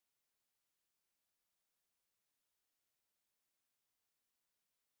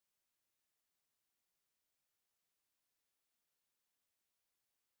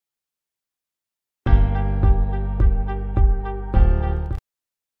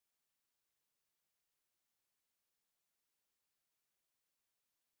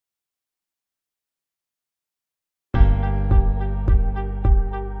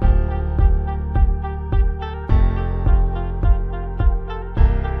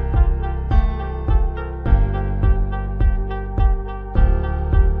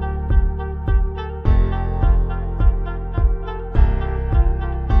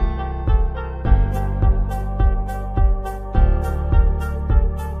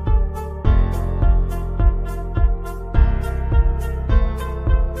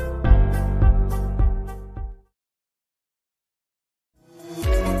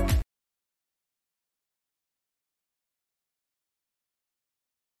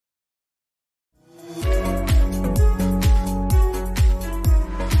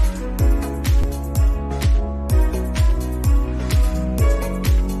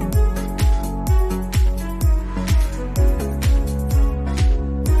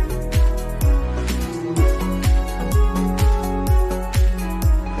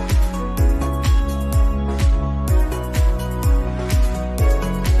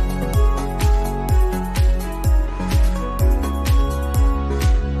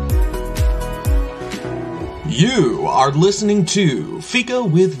You are listening to Fika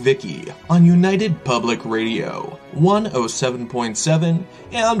with Vicky on United Public Radio, 107.7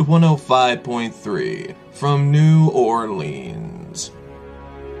 and 105.3 from New Orleans.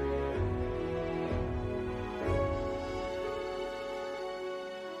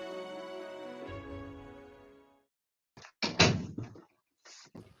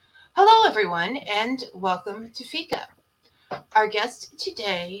 Hello, everyone, and welcome to Fika. Our guest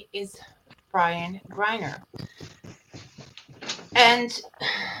today is Brian Greiner. And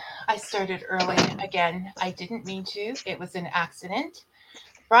I started early again. I didn't mean to. It was an accident.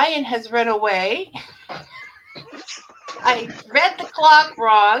 Brian has run away. I read the clock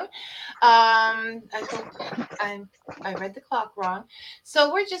wrong. I read the clock wrong.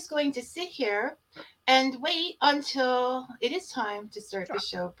 So we're just going to sit here and wait until it is time to start the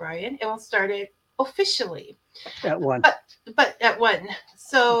show, Brian. And we'll start it officially. At 1. But at 1.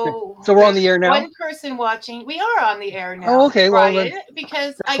 So, okay. So we're on the air now? One person watching. We are on the air now. Oh, okay. Brian, well, then,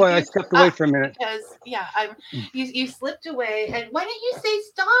 because that's why I stepped away for a minute. Because, yeah, you slipped away. And why don't you say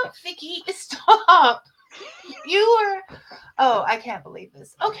stop, Vicky? Stop. I can't believe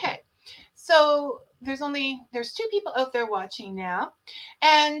this. Okay. So there's 2 people out there watching now.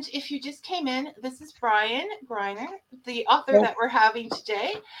 And if you just came in, this is Brian Greiner, the author that we're having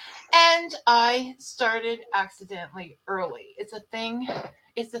today. And I started accidentally early. It's a thing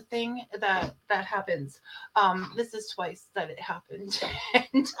that happens. This is twice that it happened.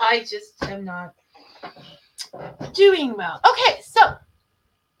 And I just am not doing well. Okay, so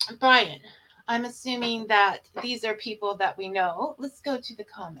Brian, I'm assuming that these are people that we know. Let's go to the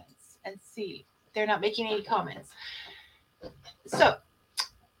comments and see. They're not making any comments. So,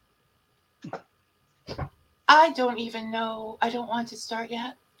 I don't even know. I don't want to start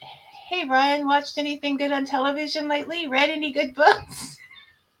yet. Hey, Ryan, watched anything good on television lately? Read any good books?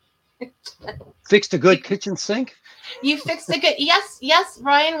 Fixed a good kitchen sink? You fixed a good... Yes,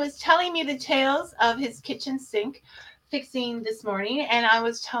 Ryan was telling me the tales of his kitchen sink fixing this morning, and I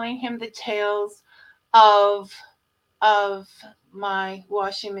was telling him the tales of my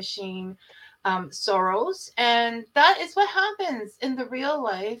washing machine sorrows. And that is what happens in the real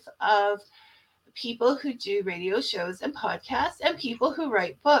life of people who do radio shows and podcasts and people who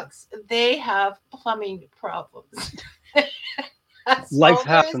write books. They have plumbing problems. Life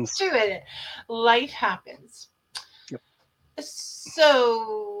happens. To it. Life happens. Yep.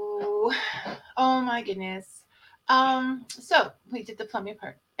 So, oh my goodness. So we did the plumbing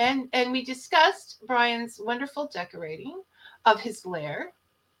part, and we discussed Brian's wonderful decorating of his lair.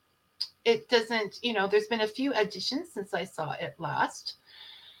 It doesn't, there's been a few additions since I saw it last.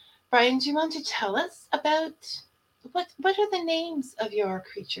 Brian, do you want to tell us about what are the names of your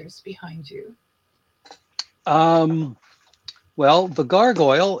creatures behind you? Well, the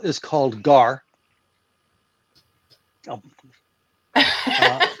gargoyle is called Gar.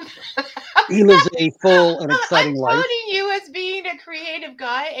 He lives a full and exciting life. I'm quoting you as being a creative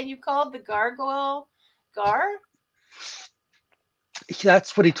guy, and you called the gargoyle Gar?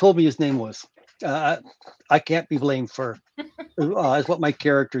 That's what he told me his name was. I can't be blamed for is what my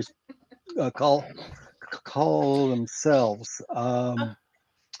characters call themselves.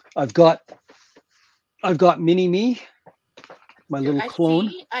 I've got Mini Me, my little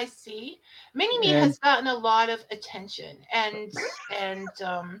clone. I see. Mini Me has gotten a lot of attention, and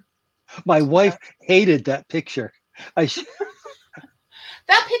my wife hated that picture. That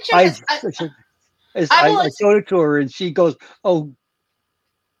picture. I showed it to her, and she goes, "Oh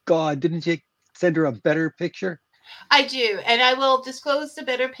God, didn't you send her a better picture?" I do, and I will disclose the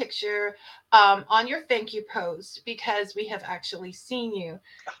better picture on your thank you post, because we have actually seen you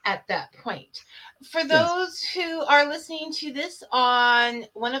at that point. For those who are listening to this on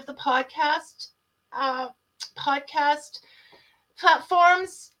one of the podcast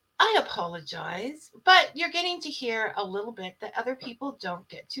platforms, I apologize, but you're getting to hear a little bit that other people don't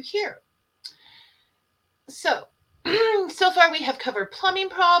get to hear. So far we have covered plumbing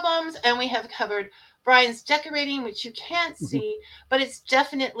problems, and we have covered Brian's decorating, which you can't see, but it's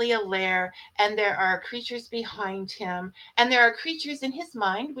definitely a lair, and there are creatures behind him, and there are creatures in his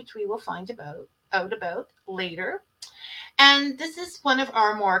mind, which we will find out about later. And this is one of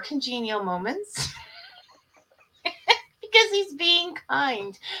our more congenial moments. Because he's being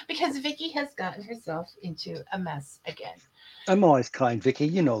kind. Because Vicky has gotten herself into a mess again. I'm always kind, Vicky.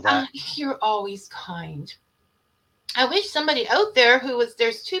 You know that. You're always kind. I wish somebody out there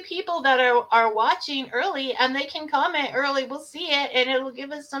there's 2 people that are watching early, and they can comment early. We'll see it, and it'll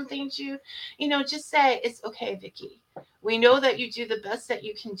give us something to, just say, it's okay, Vicky. We know that you do the best that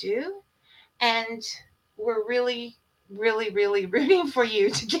you can do, and we're really really, really rooting for you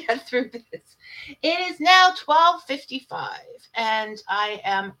to get through this. It is now 12:55, and I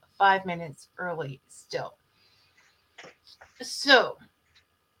am 5 minutes early still. So,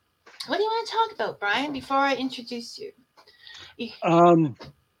 what do you want to talk about, Brian, before I introduce you? Um,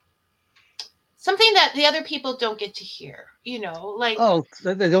 Something that the other people don't get to hear, like oh,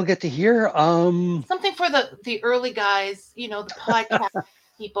 they don't get to hear. something for the early guys, the podcast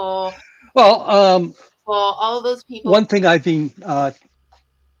people, Well, well, all those people. one thing I've been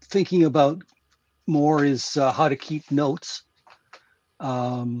thinking about more is how to keep notes.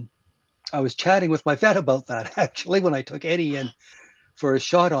 I was chatting with my vet about that actually when I took Eddie in for a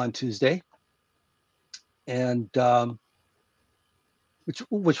shot on Tuesday, and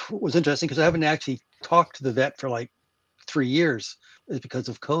which was interesting because I haven't actually talked to the vet for like 3 years because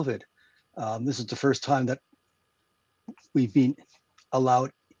of COVID. This is the first time that we've been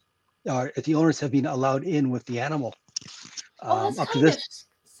allowed, or the owners have been allowed in with the animal. Oh, that's Up to kind this, of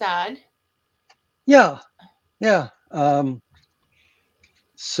sad. yeah, yeah.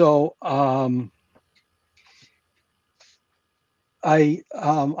 So I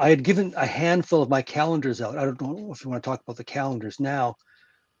had given a handful of my calendars out. I don't know if you want to talk about the calendars now,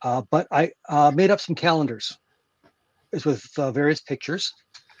 but I made up some calendars. It's with various pictures,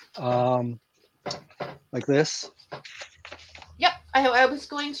 like this, Yep, I was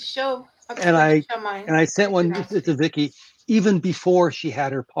going to show. I was and going to I show mine. and I sent I one did ask to you. Vicky even before she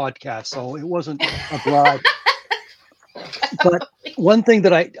had her podcast, so it wasn't a bribe. But one thing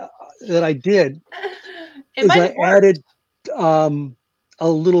that I did It is might I have worked. added a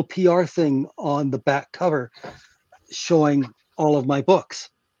little PR thing on the back cover showing all of my books.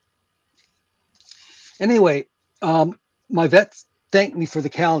 Anyway, my vet thanked me for the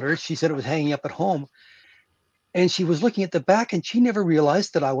calendar. She said it was hanging up at home, and she was looking at the back, and she never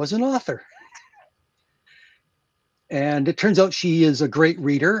realized that I was an author. And it turns out she is a great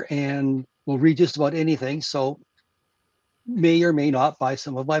reader and will read just about anything. So may or may not buy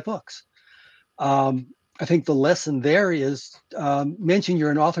some of my books. I think the lesson there is mention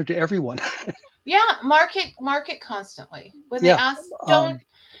you're an author to everyone. Yeah, market constantly. When they Yeah. ask, Um,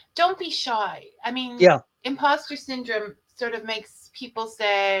 don't be shy. I mean, yeah. imposter syndrome sort of makes people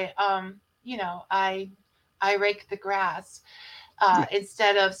say, I rake the grass, Yeah.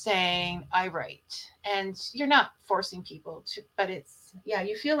 instead of saying I write. And you're not forcing people to, but it's, yeah,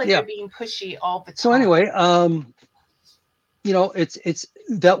 you feel like Yeah. you're being pushy all the time. So anyway, it's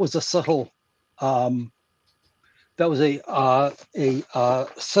that was a subtle, that was a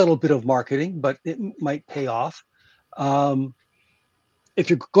subtle bit of marketing, but it might pay off. If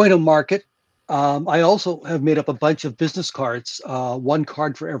you're going to market, I also have made up a bunch of business cards, one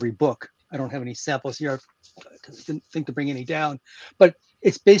card for every book. I don't have any samples here because I didn't think to bring any down, but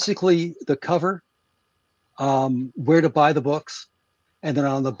it's basically the cover, where to buy the books, and then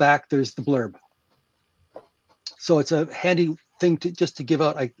on the back there's the blurb. So it's a handy thing to just to give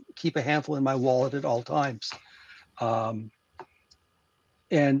out. I keep a handful in my wallet at all times. Um,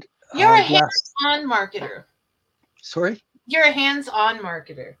 and You're a last, hands-on marketer. sorry, You're a hands-on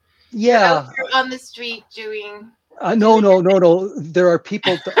marketer. You're out yeah, there on the street doing. no. There are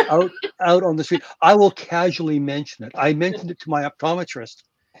people out on the street. I will casually mention it. I mentioned it to my optometrist,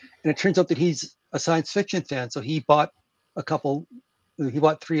 and it turns out that he's a science fiction fan, so he bought a couple. He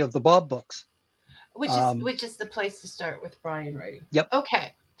bought 3 of the Bob books. Which is the place to start with Brian writing. Yep.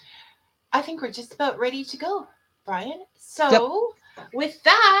 Okay. I think we're just about ready to go, Brian. So Yep. with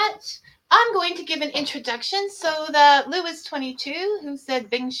that, I'm going to give an introduction so that Lewis22, who said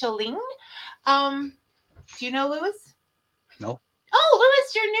Bing Shaling, do you know Lewis? No. Oh,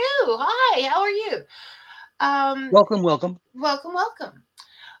 Lewis, you're new. Hi, how are you? Welcome. Welcome.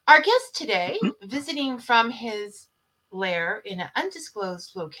 Our guest today, visiting from his lair in an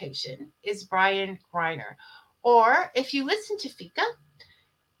undisclosed location, is Brian Greiner. Or if you listen to Fika,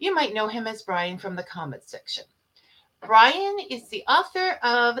 you might know him as Brian from the comment section. Brian is the author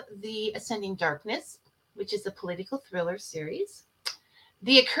of The Ascending Darkness, which is a political thriller series,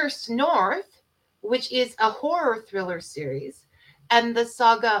 The Accursed North, which is a horror thriller series, and the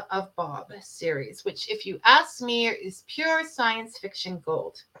Saga of Bob series, which, if you ask me, is pure science fiction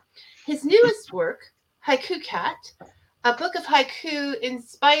gold. His newest work, Haiku Cat, a book of haiku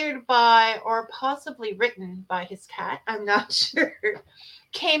inspired by or possibly written by his cat, I'm not sure,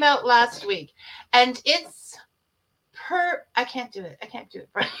 came out last week. And it's I can't do it,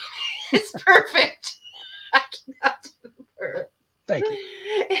 Brian. It's perfect. I cannot do it. Thank you.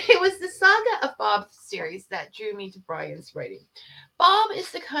 It was the Saga of Bob series that drew me to Brian's writing. Bob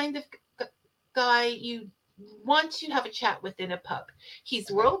is the kind of guy you want to have a chat with in a pub. He's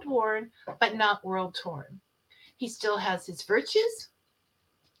world worn, but not world torn. He still has his virtues,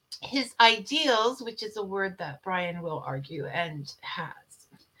 his ideals, which is a word that Brian will argue and has.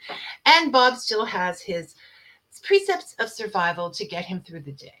 And Bob still has his precepts of survival to get him through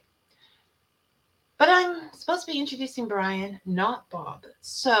the day. But I'm supposed to be introducing Brian, not Bob.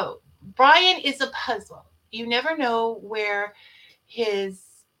 So Brian is a puzzle. You never know where his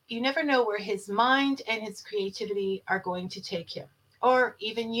mind and his creativity are going to take him, or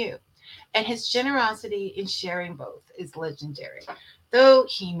even you. And his generosity in sharing both is legendary, though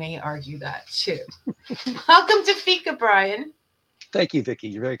he may argue that too. Welcome to Fika, Brian. Thank you, Vicki.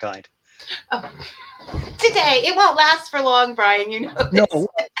 You're very kind. Oh, today, it won't last for long, Brian. You know this. No,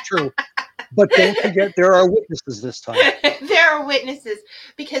 true. But don't forget, there are witnesses this time. There are witnesses,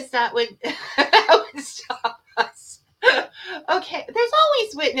 because that would stop us. Okay, there's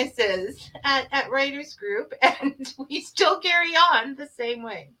always witnesses at Writers Group, and we still carry on the same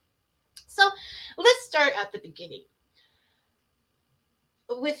way. So let's start at the beginning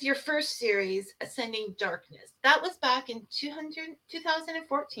with your first series, Ascending Darkness. That was back in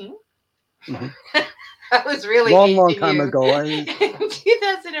 2014. Mm-hmm. That was really long time ago. In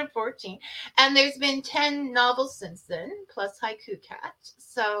 2014, and there's been 10 novels since then, plus Haiku Cat.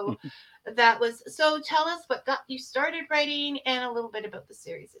 So that was. So tell us what got you started writing, and a little bit about the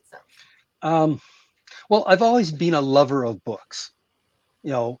series itself. Well, I've always been a lover of books.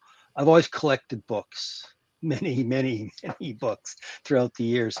 You know, I've always collected books, many books throughout the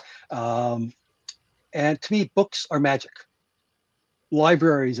years. And to me, books are magic.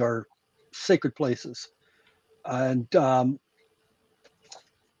 Libraries are sacred places. And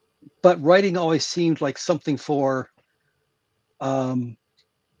but writing always seemed like something for a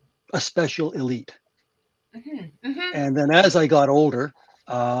special elite. Mm-hmm. Mm-hmm. And then as I got older,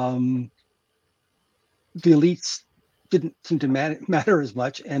 the elites didn't seem to matter as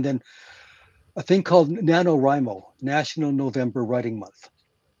much. And then a thing called NaNoWriMo, National November Writing Month.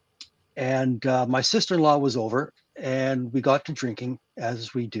 And my sister-in-law was over, and we got to drinking,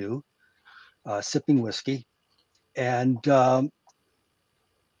 as we do, sipping whiskey. And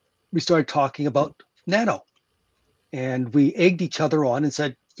we started talking about nano. And we egged each other on and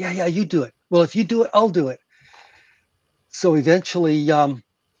said, yeah, you do it. Well, if you do it, I'll do it. So eventually,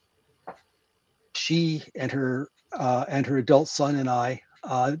 she and her adult son and I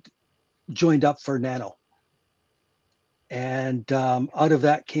joined up for nano. And out of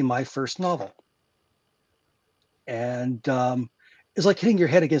that came my first novel. And it's like hitting your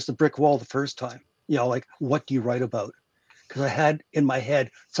head against a brick wall the first time. You know, like, what do you write about? Because I had in my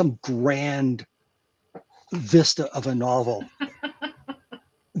head some grand vista of a novel.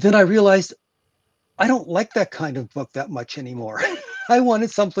 Then I realized I don't like that kind of book that much anymore. I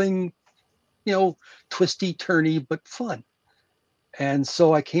wanted something, you know, twisty, turny, but fun. And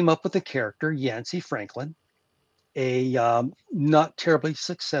so I came up with a character, Yancey Franklin, a not terribly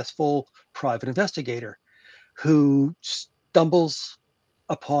successful private investigator who stumbles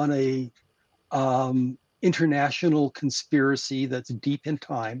upon a international conspiracy that's deep in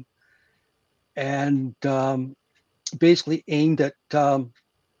time, and basically aimed at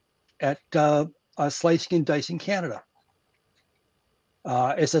slicing and dicing Canada.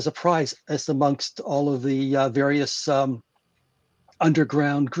 As a prize, as amongst all of the various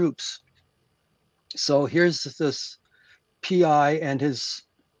underground groups. So here's this PI and his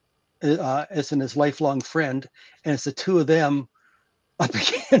lifelong friend, and it's the two of them up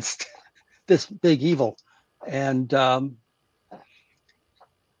against this big evil. And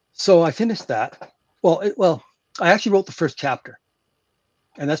so I finished that. Well, I actually wrote the first chapter,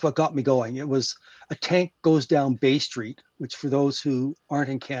 and that's what got me going. It was a tank goes down Bay Street, which for those who aren't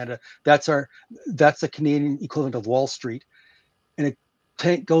in Canada, that's the Canadian equivalent of Wall Street. And a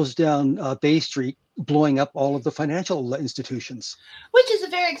tank goes down Bay Street, blowing up all of the financial institutions. Which is a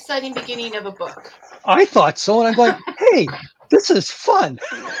very exciting beginning of a book. I thought so. And I'm going, hey, this is fun.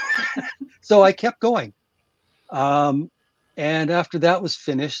 So I kept going. And after that was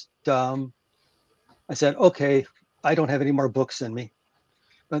finished, I said, okay, I don't have any more books in me.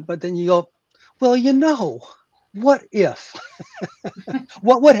 But then you go, well, you know, what if?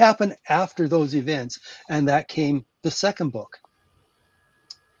 What would happen after those events? And that came the second book.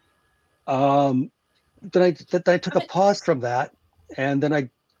 Then I took a pause from that, and then I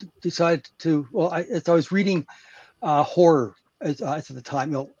decided to. Well, as I was reading horror at the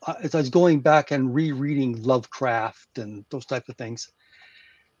time, you know, as I was going back and rereading Lovecraft and those types of things,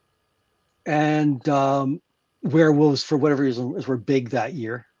 and werewolves for whatever reason were big that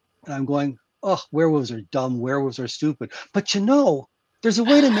year, and I'm going, oh, werewolves are dumb, werewolves are stupid, but you know, there's a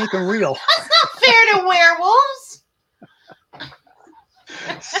way to make them real. That's not fair to werewolves.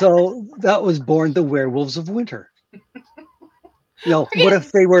 So that was born The Werewolves of Winter. What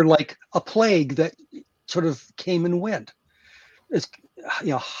if they were like a plague that sort of came and went? It's,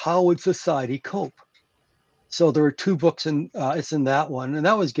 how would society cope? So there were 2 books, and it's in that one, and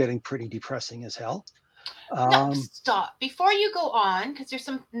that was getting pretty depressing as hell. No, stop. Before you go on, because there's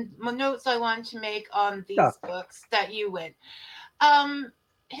some notes I want to make on these books that you went.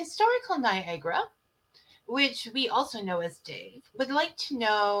 Historical Niagara, which we also know as Dave, would like to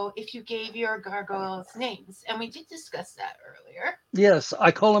know if you gave your gargoyles names. And we did discuss that earlier. Yes,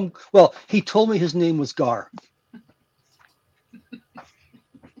 I call him, well, he told me his name was Gar.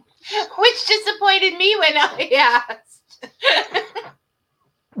 Which disappointed me when I asked.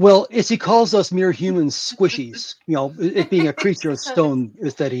 Well, as he calls us mere humans squishies, it being a creature of stone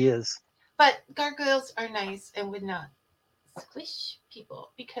is that he is. But gargoyles are nice and would not squish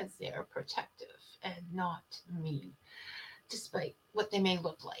people because they are protective and not mean, despite what they may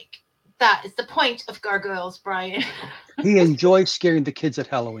look like. That is the point of gargoyles, Brian. He enjoys scaring the kids at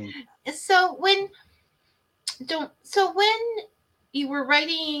Halloween. So when you were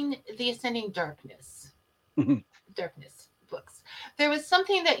writing the Ascending Darkness books, there was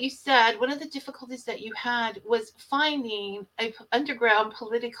something that you said. One of the difficulties that you had was finding an underground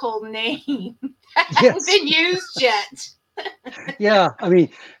political name that hadn't been used yet. Yeah, I mean,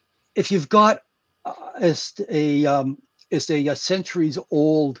 if you've got a centuries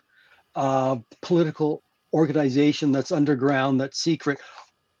old political organization that's underground, that's secret,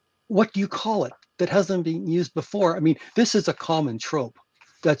 what do you call it that hasn't been used before? I mean, this is a common trope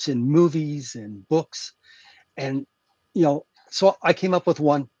that's in movies and books, and so I came up with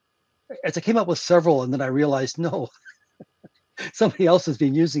one. As I came up with several, and then I realized, no, somebody else has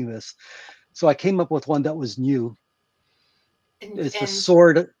been using this. So I came up with one that was new. It's the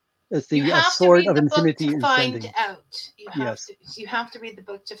sword. It's the sword of infinity and find out. You have to read the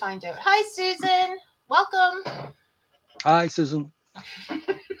book to find out. Hi, Susan. Welcome. Hi, Susan.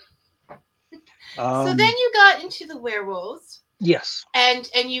 So then you got into the werewolves. Yes. And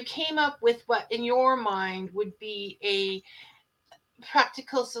you came up with what in your mind would be a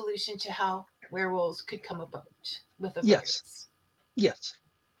practical solution to how werewolves could come about with a virus. Yes.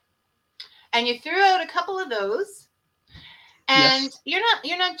 And you threw out a couple of those. And you're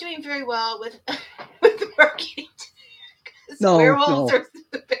not doing very well with working. No, werewolves are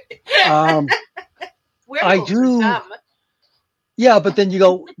werewolves I do. Are dumb. Yeah, but then you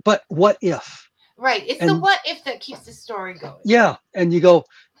go, but what if? Right. It's the what if that keeps the story going. Yeah. And you go,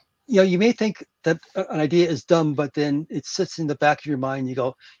 you may think that an idea is dumb, but then it sits in the back of your mind. You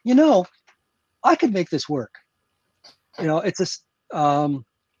go, I could make this work. It's just, but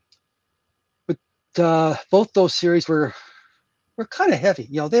both those series were kind of heavy.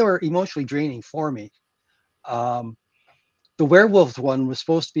 They were emotionally draining for me. The werewolves one was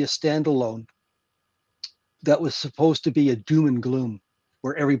supposed to be a standalone that was supposed to be a doom and gloom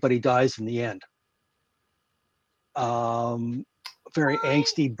where everybody dies in the end. Very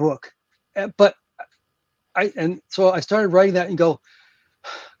angsty book. But so I started writing that and go,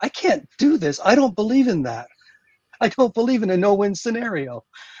 I can't do this. I don't believe in that. I don't believe in a no-win scenario.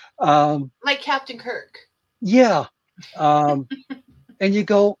 Like Captain Kirk. Yeah. And you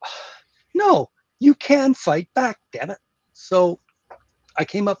go, no, you can fight back, damn it. So I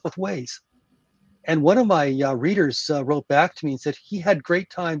came up with ways. And one of my readers wrote back to me and said he had great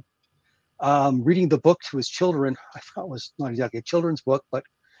time reading the book to his children. I thought it was not exactly a children's book, but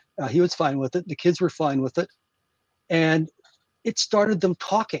he was fine with it. The kids were fine with it. And it started them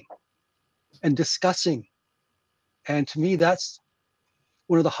talking and discussing. And to me, that's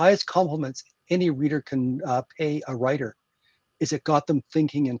one of the highest compliments any reader can pay a writer, is it got them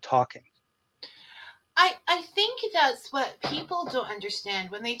thinking and talking. I think that's what people don't understand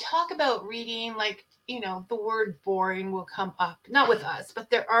when they talk about reading, like, the word boring will come up, not with us, but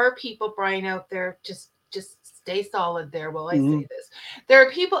there are people, Brian, out there, just stay solid there while I say this. There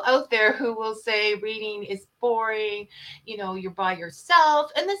are people out there who will say reading is boring, you're by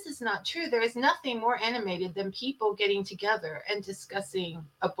yourself. And this is not true. There is nothing more animated than people getting together and discussing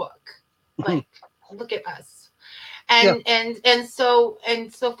a book. Like, look at us. And so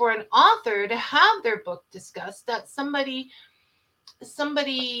for an author to have their book discussed, that somebody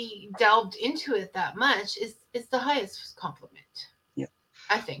delved into it that much is the highest compliment. Yeah,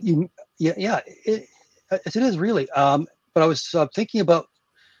 I think. It is really. But I was thinking about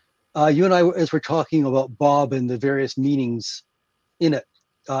you and I as we're talking about Bob and the various meanings in it.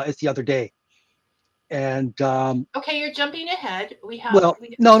 It's the other day, and okay, you're jumping ahead. No.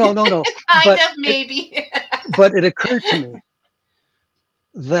 kind of maybe. But it occurred to me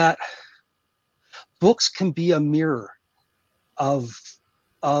that books can be a mirror of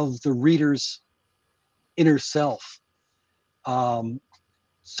the reader's inner self.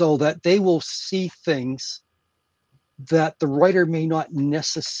 so that they will see things that the writer may not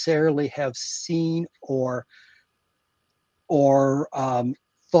necessarily have seen or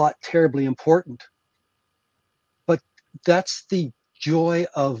thought terribly important. But that's the joy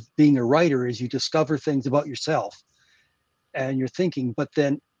of being a writer, is you discover things about yourself and your thinking, but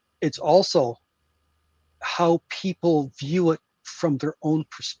then it's also how people view it from their own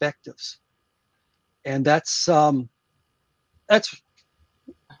perspectives. And that's I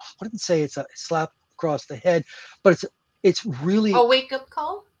wouldn't say it's a slap across the head, but it's really, A wake up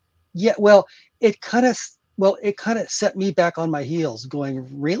call? yeah, well, it kind of set me back on my heels going,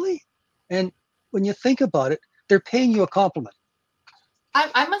 really? And when you think about it, they're paying you a compliment.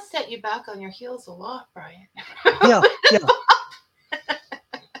 I must set you back on your heels a lot, Brian. Yeah, yeah.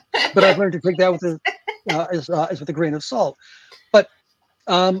 But I've learned to take that with as with a grain of salt. But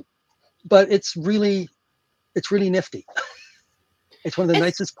um, but it's really nifty. It's one of the It's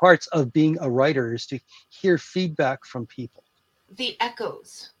nicest parts of being a writer, is to hear feedback from people. the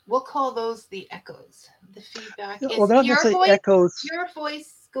echoes. We'll call those the echoes. The feedback Well, is they're not necessarily echoes. your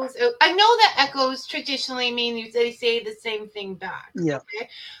voice goes out. I know that echoes traditionally mean they say the same thing back. Yeah, Okay.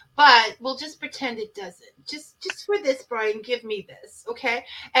 But we'll just pretend it doesn't. Just for this, Brian, give me this, okay?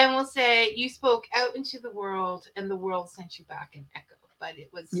 And we'll say you spoke out into the world and the world sent you back an echo. But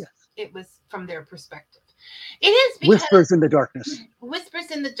yeah. it was from their perspective. It is because Whispers in the darkness. whispers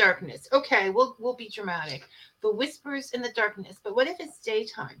in the darkness. Okay, we'll be dramatic. The whispers in the darkness. But what if it's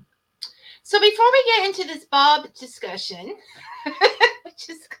daytime? So before we get into this Bob discussion, which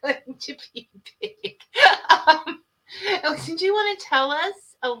is going to be big, do you want to tell us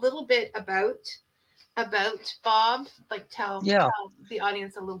a little bit about Bob? Like Yeah. tell the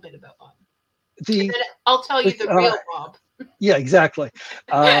audience a little bit about Bob. And The then I'll tell you the real Bob. Yeah, exactly.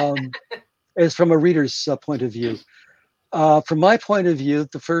 Um, as from a reader's point of view. From my point of view,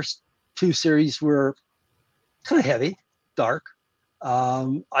 the first two series were kind of heavy, dark.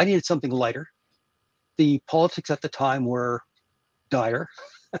 I needed something lighter. The politics at the time were dire.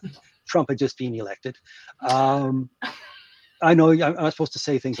 Trump had just been elected. Um, I know I'm not supposed to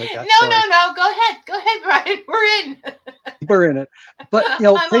say things like that. Sorry. No. Go ahead, Brian. We're in. We're in it. But I'm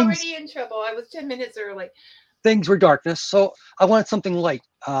things already in trouble. I was 10 minutes early. things were darkness, so I wanted something light.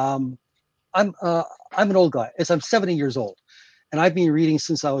 I'm I'm an old guy, as I'm 70 years old, and I've been reading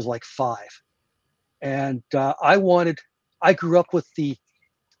since I was like 5. And I grew up with the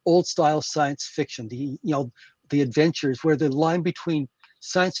old style science fiction, the adventures where the line between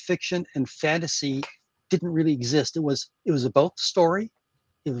science fiction and fantasy didn't really exist. It was about the story,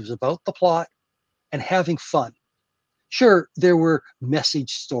 it was about the plot, and having fun. Sure, there were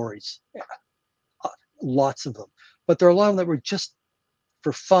message stories, uh, lots of them, but there are a lot of them that were just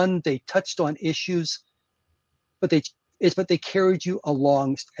for fun. They touched on issues, but they carried you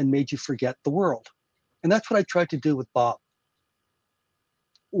along and made you forget the world. And that's what I tried to do with Bob.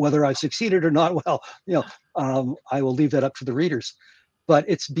 Whether I succeeded or not, well, I will leave that up to the readers. But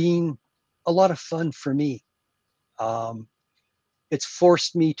it's been a lot of fun for me. Um, it's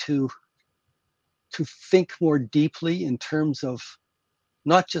forced me to think more deeply in terms of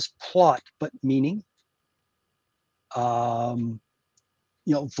not just plot but meaning, um,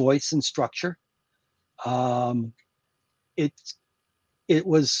 voice and structure. Um, it it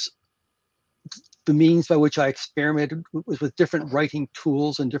was the means by which I experimented with different writing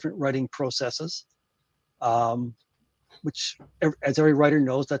tools and different writing processes, um, which, as every writer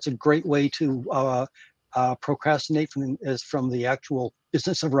knows, that's a great way to procrastinate from the actual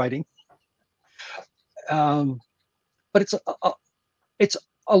business of writing. Um, but it's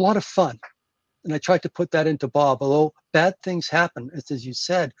a lot of fun, and I tried to put that into Bob. Although bad things happen, as you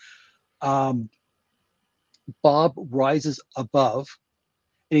said, um, Bob rises above,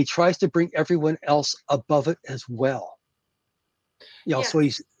 and he tries to bring everyone else above it as well. Yes. So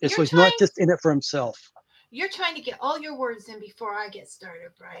he's You're not trying just in it for himself. you're trying to get all your words in before I get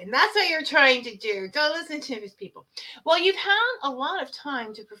started, Brian. That's what you're trying to do. Don't listen to these people. Well, you've had a lot of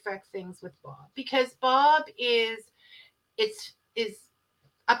time to perfect things with Bob because Bob is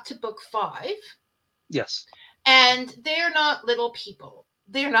up to book 5, Yes. and they're not little people.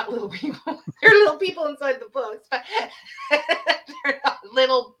 They're not little people. They're little people inside the books, but they're not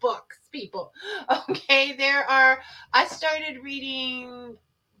little books people. Okay, I started reading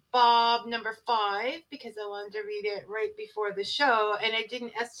Bob number 5 because I wanted to read it right before the show, and I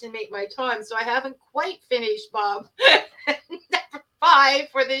didn't estimate my time, so I haven't quite finished Bob number 5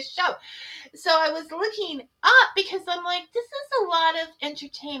 for this show. So I was looking up because I'm like, this is a lot of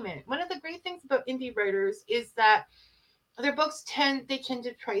entertainment. One of the great things about indie writers is that their books tend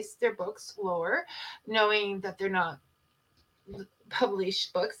to price their books lower, knowing that they're not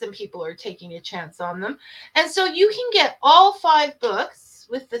publish books, and people are taking a chance on them. And so you can get all 5 books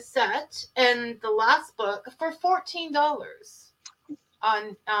with the set and the last book for $14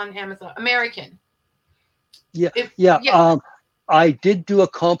 on Amazon American. I did do a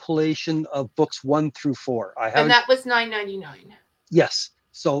compilation of books 1 through 4. And that was $9.99. Yes.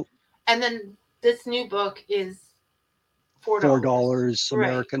 So. And then this new book is $4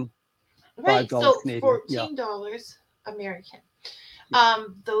 American. Right. $5 So Canadian. $14 American.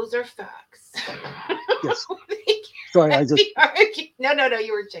 Those are facts. Yes. Sorry, I just. No.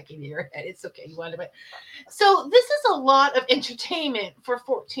 You were checking your head. It's okay. You wanted it. So this is a lot of entertainment for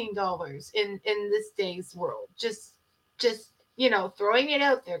 $14 in this day's world. Just throwing it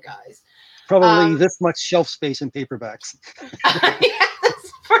out there, guys. Probably this much shelf space in paperbacks.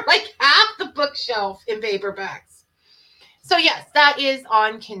 Yes, for like half the bookshelf in paperbacks. So yes, that is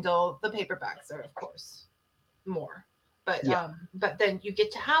on Kindle. The paperbacks are, of course, more. But then you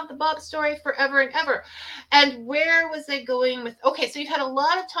get to have the Bob story forever and ever. And where was I going with? Okay, so you've had a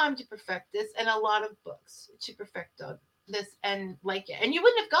lot of time to perfect this, and a lot of books to perfect this and like it. And you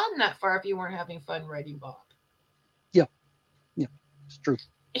wouldn't have gotten that far if you weren't having fun writing Bob. Yeah, it's true.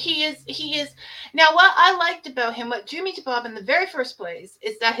 He is. Now, what I liked about him, what drew me to Bob in the very first place,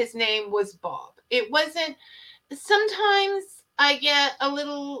 is that his name was Bob. It wasn't. Sometimes I get a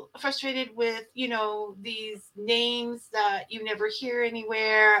little frustrated with, these names that you never hear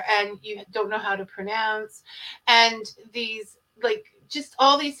anywhere and you don't know how to pronounce, and these, like, just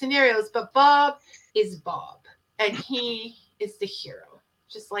all these scenarios. But Bob is Bob, and he is the hero,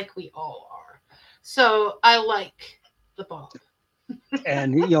 just like we all are. So I like the Bob.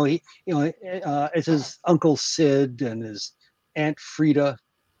 And it's his Uncle Sid and his Aunt Frida.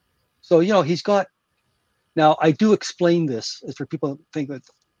 So he's got. Now I do explain this as for people who think that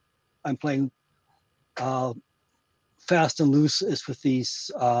I'm playing fast and loose as with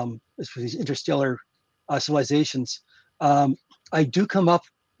these interstellar civilizations. I do come up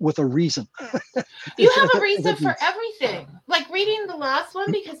with a reason. You have a reason for everything. Like reading the last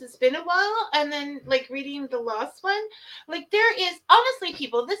one because it's been a while, and then like reading the last one. Like there is, honestly,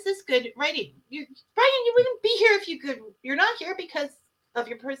 people, this is good writing. Brian, you wouldn't be here if you could. You're not here because of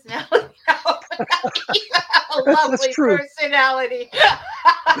your personality. You have a lovely personality.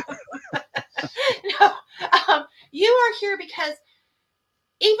 No, you are here because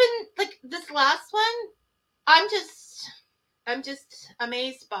even like this last one, I'm just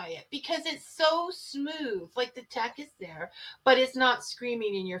amazed by it because it's so smooth. Like the tech is there, but it's not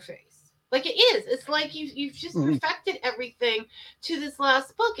screaming in your face. Like it is. It's like you've just perfected everything to this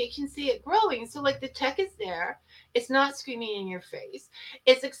last book. You can see it growing. So like the tech is there. It's not screaming in your face.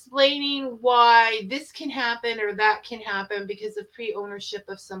 It's explaining why this can happen or that can happen because of pre-ownership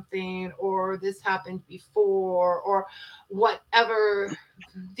of something, or this happened before, or whatever.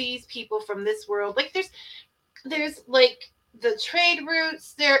 These people from this world, like there's like the trade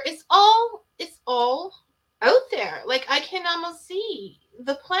routes there. It's all out there. Like I can almost see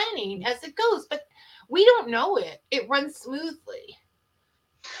the planning as it goes, but we don't know it. It runs smoothly.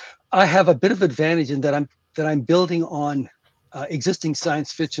 I have a bit of advantage in that I'm building on existing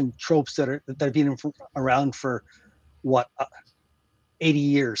science fiction tropes that have been around for 80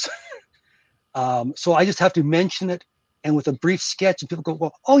 years. So I just have to mention it, and with a brief sketch, and people go,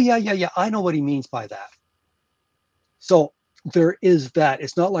 "Well, oh yeah, I know what he means by that." So there is that.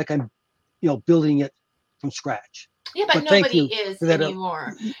 It's not like I'm, building it from scratch. Yeah, but nobody is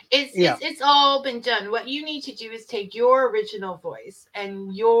anymore. It's all been done. What you need to do is take your original voice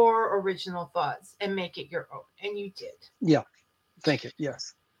and your original thoughts and make it your own. And you did. Yeah. Thank you.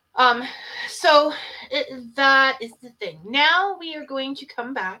 Yes. So that is the thing. Now we are going to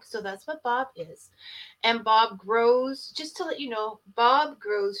come back. So that's what Bob is. And Bob grows, just to let you know, Bob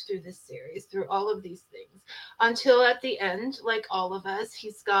grows through this series, through all of these things, until at the end, like all of us,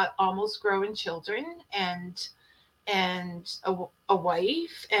 he's got almost grown children and a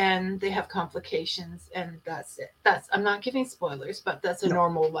wife, and they have complications, and that's it. I'm not giving spoilers, but that's a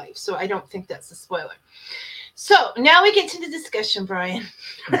normal life. So I don't think that's a spoiler. So now we get to the discussion, Brian.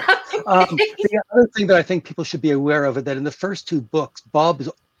 The other thing that I think people should be aware of is that in the first 2 books, Bob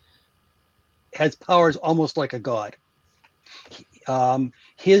has powers almost like a god.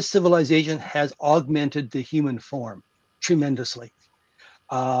 His civilization has augmented the human form tremendously.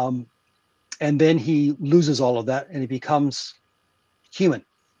 And then he loses all of that and he becomes human,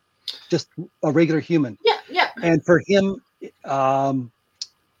 just a regular human. Yeah. And for him,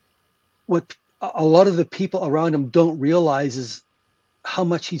 what a lot of the people around him don't realize is how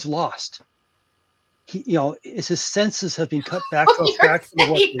much he's lost. His senses have been cut back to a fraction of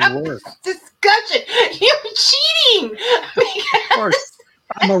what they were. Discussion. You're cheating. plotting. Of course.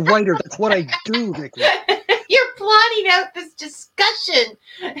 I'm a writer. That's what I do, Vicky. You're plotting out this discussion.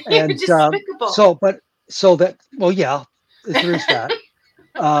 You're And despicable. well, yeah, there is that.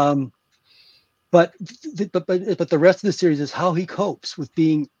 But the rest of the series is how he copes with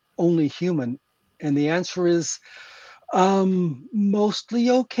being only human, and the answer is mostly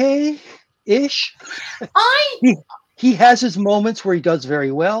okay-ish. He has his moments where he does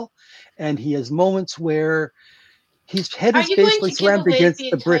very well, and he has moments where his head Are is you going basically to give slammed away against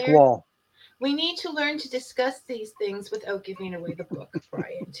the the brick entire? wall. We need to learn to discuss these things without giving away the book,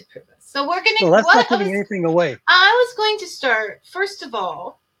 Brian, to prove us. So we're gonna. No, that's not giving anything away. I was going to start first of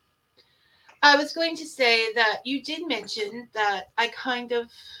all. I was going to say that you did mention that I kind of.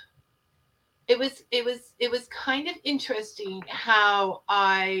 It was kind of interesting how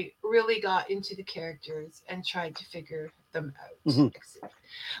I really got into the characters and tried to figure them out. Mm-hmm.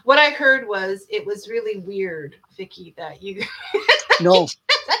 What I heard was it was really weird, Vicky, that you. No.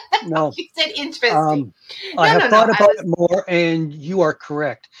 You said interesting. I have thought about it more, and you are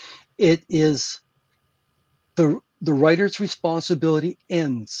correct. It is the writer's responsibility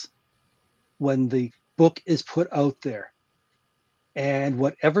ends when the book is put out there. And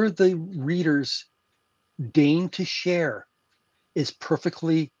whatever the readers deign to share is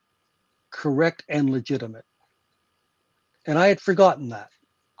perfectly correct and legitimate. And I had forgotten that.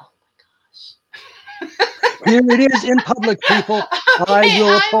 Oh my gosh. Here it is in public, people. Okay, I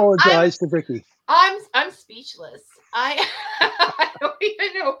will apologize to Vicky. I'm speechless. I don't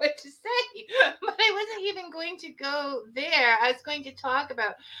even know what to say. But I wasn't even going to go there. I was going to talk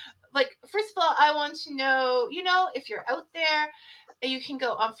about, like, first of all, I want to know, if you're out there, you can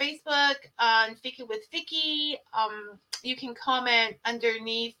go on Facebook on Fika with Vicky. You can comment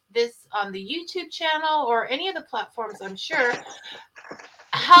underneath this on the YouTube channel or any of the platforms, I'm sure.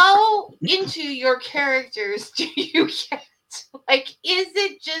 How into your characters do you get? Like, is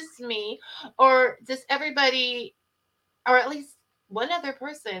it just me, or does everybody, or at least one other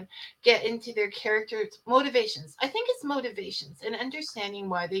person, get into their characters' motivations? I think it's motivations and understanding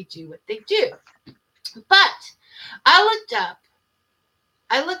why they do what they do. But I looked up,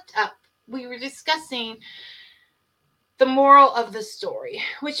 we were discussing the moral of the story,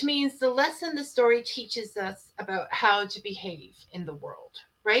 which means the lesson the story teaches us about how to behave in the world,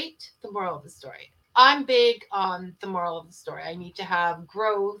 right? The moral of the story. I'm big on the moral of the story. I need to have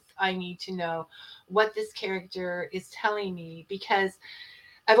growth. I need to know what this character is telling me, because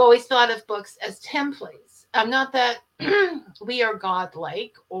I've always thought of books as templates. Not that we are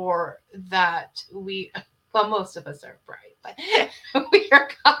godlike or that most of us are bright, but we are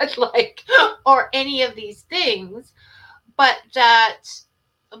godlike or any of these things, but that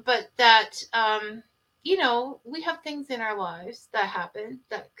we have things in our lives that happen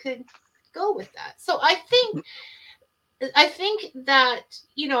that could go with that. So I think that,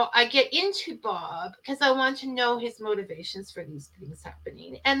 I get into Bob because I want to know his motivations for these things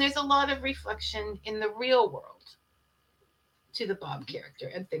happening. And there's a lot of reflection in the real world to the Bob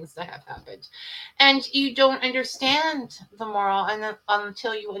character and things that have happened. And you don't understand the moral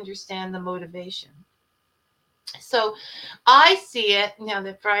until you understand the motivation. So I see it now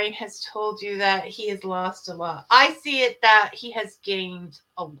that Brian has told you that he has lost a lot. I see it that he has gained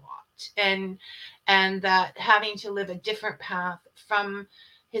a lot, and that having to live a different path from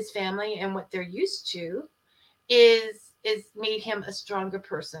his family and what they're used to is made him a stronger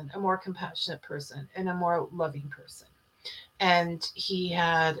person, a more compassionate person, and a more loving person. And he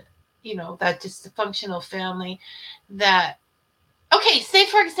had, that dysfunctional family that, okay, say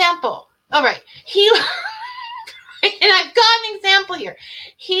for example, all right, and I've got an example here.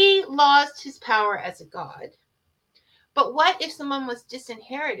 He lost his power as a god. But what if someone was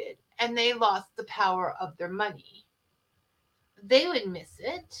disinherited and they lost the power of their money? They would miss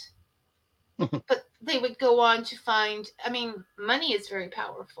it. But they would go on to find, money is very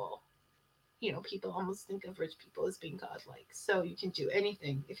powerful. People almost think of rich people as being godlike. So you can do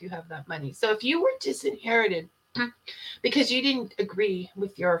anything if you have that money. So if you were disinherited because you didn't agree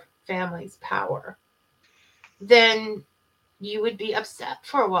with your family's power, then you would be upset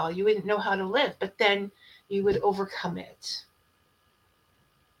for a while. You wouldn't know how to live, but then you would overcome it.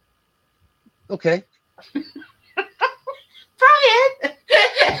 Okay. Brian,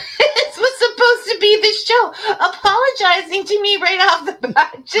 this was supposed to be the show. Apologizing to me right off the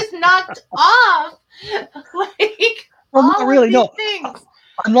bat just knocked off well, not really. No, things.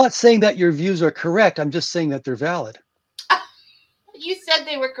 I'm not saying that your views are correct. I'm just saying that they're valid. You said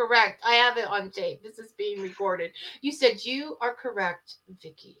they were correct. I have it on tape. This is being recorded. You said you are correct,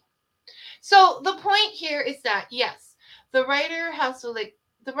 Vicky. So the point here is that, yes, the writer has to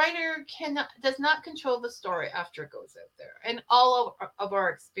the writer does not control the story after it goes out there, and all of our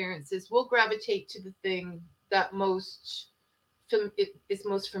experiences will gravitate to the thing that is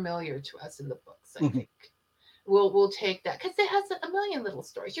most familiar to us in the books. I think we'll take that because it has a million little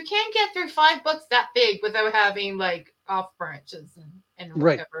stories. You can't get through 5 books that big without having like off branches and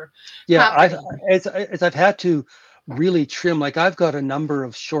whatever. Yeah, as I've had to really trim, like I've got a number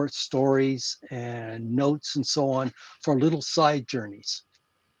of short stories and notes and so on for little side journeys.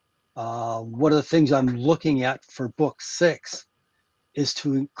 One of the things I'm looking at for book 6 is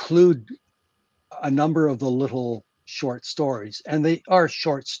to include a number of the little short stories, and they are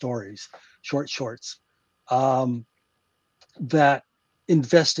short stories, shorts, that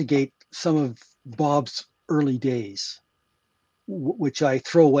investigate some of Bob's early days, which I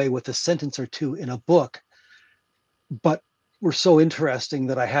throw away with a sentence or two in a book, but were so interesting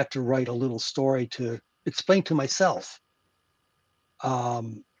that I had to write a little story to explain to myself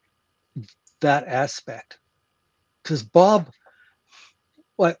that aspect. Because Bob,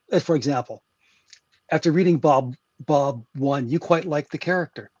 well, for example, after reading Bob 1, you quite like the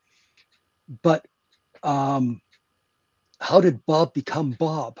character, but how did Bob become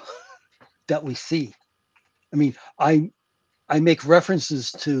Bob that we see? I mean, I make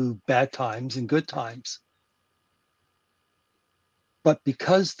references to bad times and good times, but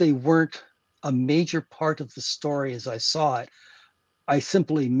because they weren't a major part of the story as I saw it, I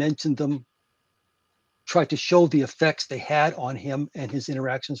simply mentioned them, tried to show the effects they had on him and his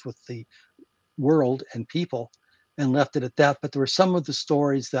interactions with the world and people, and left it at that. But there were some of the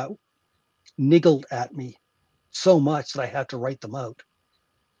stories that niggled at me so much that I had to write them out.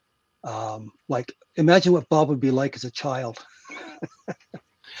 Like, imagine what Bob would be like as a child.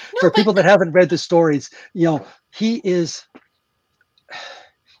 For people that haven't read the stories, he's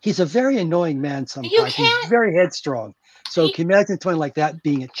a very annoying man sometimes. He's very headstrong. So can you imagine something like that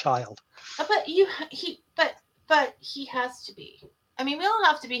being a child? But he has to be. I mean, we all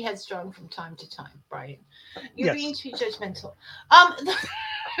have to be headstrong from time to time, Brian. You're being too judgmental.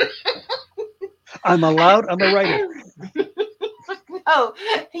 I'm allowed. I'm a writer. No,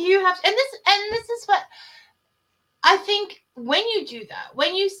 you have to, and this is what I think. When you do that,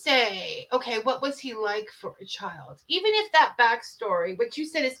 when you say, okay, what was he like for a child? Even if that backstory, what you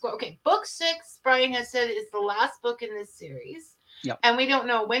said is, okay, book 6, Brian has said, is the last book in this series. Yep. And we don't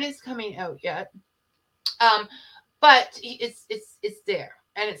know when it's coming out yet. But it's there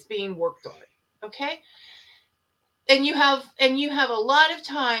and it's being worked on. Okay. And you have a lot of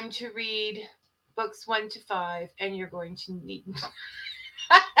time to read books 1 to 5, and you're going to need.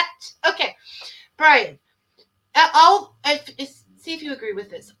 Okay, Brian. See if you agree with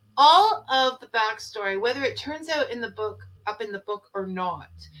this. All of the backstory, whether it turns out up in the book or not,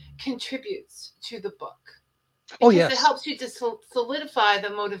 contributes to the book. Because it helps you to solidify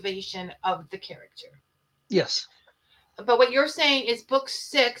the motivation of the character. Yes. But what you're saying is book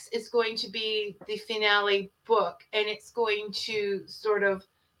 6 is going to be the finale book, and it's going to sort of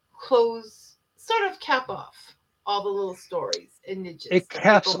cap off all the little stories and niches. It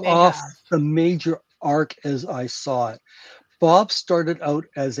caps off the major arc as I saw it. Bob started out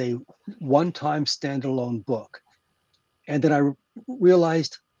as a one-time standalone book. And then I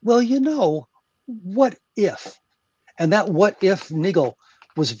realized, well, what if? And that what if niggle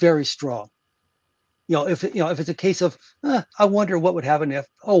was very strong. If it's a case of, I wonder what would happen if,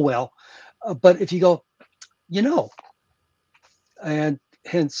 oh, well. But if you go, and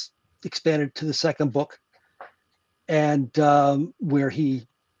hence expanded to the second book, and where he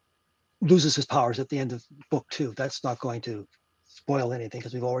loses his powers at the end of book 2. That's not going to spoil anything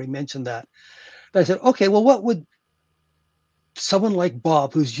because we've already mentioned that. But I said, okay, well, what would someone like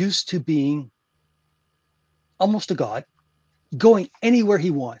Bob, who's used to being almost a god, going anywhere he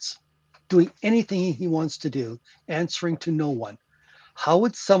wants, doing anything he wants to do, answering to no one, how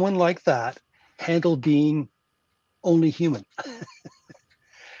would someone like that handle being only human?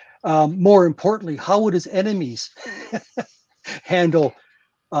 More importantly, how would his enemies handle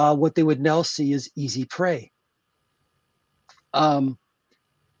what they would now see as easy prey? But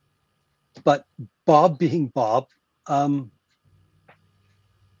Bob, being Bob,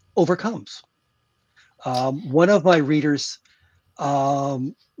 overcomes. One of my readers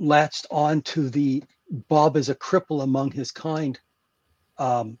latched on to the Bob is a cripple among his kind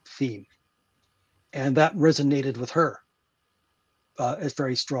theme, and that resonated with her as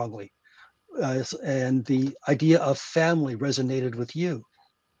very strongly. And the idea of family resonated with you.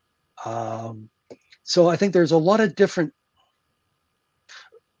 So I think there's a lot of different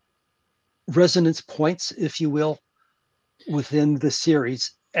resonance points, if you will, within the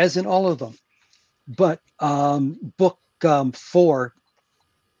series, as in all of them. But book 4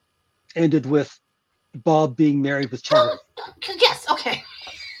 ended with Bob being married with children. Yes, okay.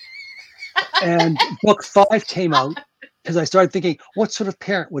 And book 5 came out because I started thinking, what sort of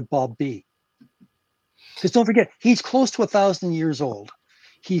parent would Bob be? Because don't forget, he's close to 1,000 years old.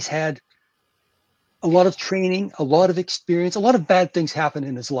 He's had a lot of training, a lot of experience, a lot of bad things happen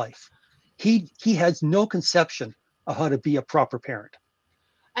in his life. He has no conception of how to be a proper parent.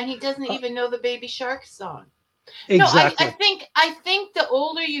 And he doesn't even know the Baby Shark song. Exactly. No, I think the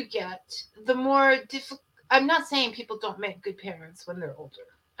older you get, the more difficult. I'm not saying people don't make good parents when they're older.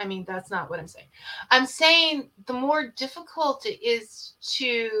 I mean, that's not what I'm saying. I'm saying the more difficult it is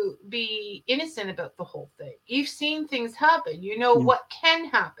to be innocent about the whole thing. You've seen things happen. You know what can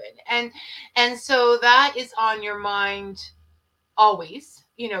happen, and so that is on your mind always.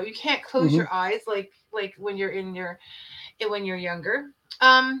 You can't close your eyes like when you're when you're younger.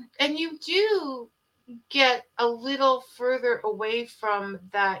 And you do get a little further away from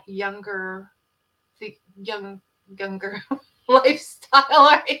that younger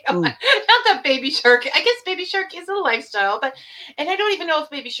lifestyle. Not that Baby Shark. I guess Baby Shark is a lifestyle, and I don't even know if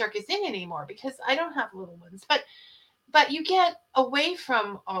Baby Shark is in anymore because I don't have little ones. But you get away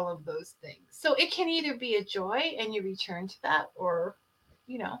from all of those things. So it can either be a joy and you return to that, or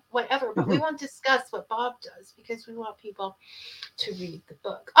whatever. But we won't discuss what Bob does because we want people to read the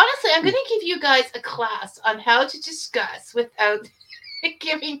book. Honestly, I'm going to give you guys a class on how to discuss without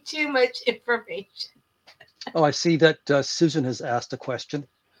giving too much information. Oh, I see that Susan has asked a question.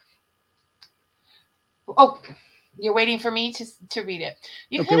 Oh, you're waiting for me to read it.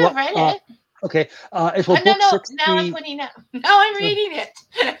 You could have read it. Okay. Book no. 6 now I'm putting it. Now I'm reading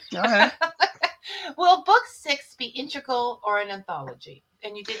it. All right. Will book 6 be integral or an anthology?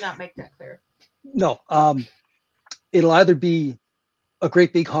 And you did not make that clear. No. It'll either be a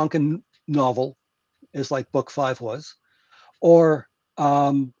great big honkin' novel, is like book 5 was, or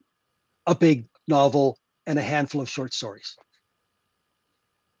a big novel and a handful of short stories.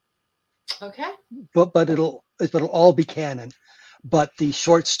 Okay. But it'll all be canon. But the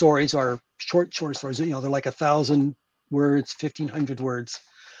short stories are short stories. They're like 1,000 words, 1,500 words.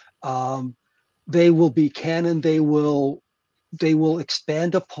 They will be canon. They will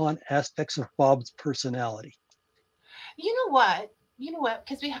expand upon aspects of Bob's personality. You know what?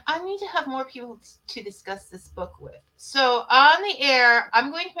 Because I need to have more people to discuss this book with. So on the air,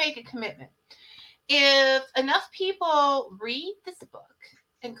 I'm going to make a commitment. If enough people read this book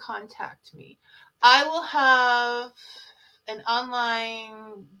and contact me, I will have an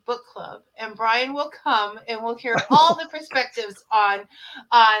online book club, and Brian will come and we'll hear all the perspectives on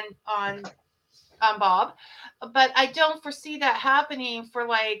Bob. But I don't foresee that happening for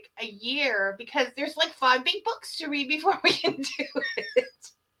like a year because there's like 5 big books to read before we can do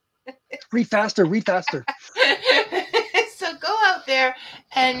it. Read faster. So go out there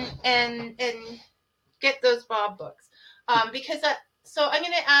and get those Bob books. Because so I'm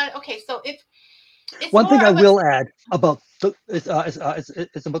going to add. Okay, so if it's one thing I will add about it's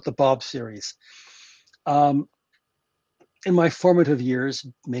about the Bob series. In my formative years,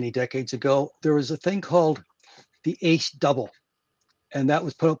 many decades ago, there was a thing called the Ace Double, and that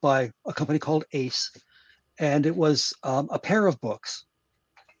was put up by a company called Ace, and it was a pair of books.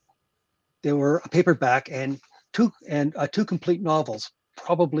 They were a paperback and two complete novels.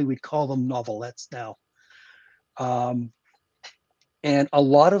 Probably we'd call them novelettes now. And a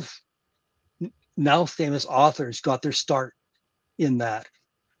lot of now famous authors got their start in that.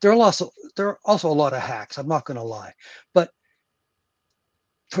 There are also a lot of hacks. I'm not going to lie, but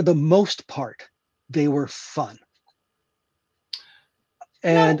for the most part, they were fun.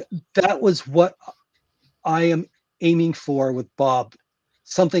 And that was what I am aiming for with Bob,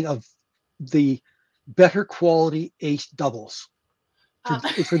 something of the better quality Ace doubles.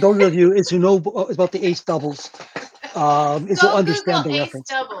 For those of you who know about the Ace doubles, will understand the reference.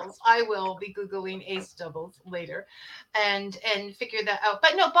 Ace doubles. I will be Googling Ace doubles later and figure that out.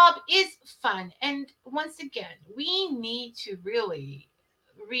 But no, Bob is fun. And once again, we need to really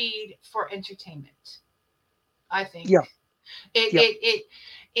read for entertainment. I think. Yeah.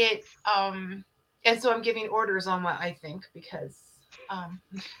 And so I'm giving orders on what I think because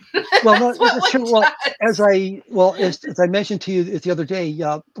well, no, true. Well, as I mentioned to you the other day,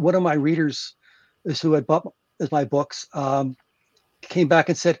 one of my readers, who had bought my books, came back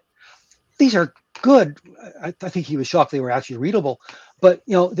and said, "These are good." I think he was shocked they were actually readable, but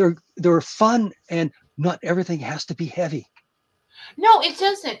they're fun, and not everything has to be heavy. No, it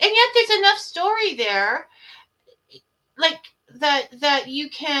doesn't, and yet there's enough story there, like that you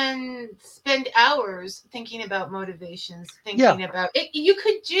can spend hours thinking about motivations, thinking about it. You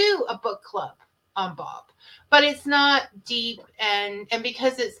could do a book club on Bob, but it's not deep, and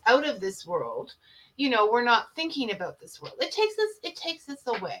because it's out of this world, we're not thinking about this world. It takes us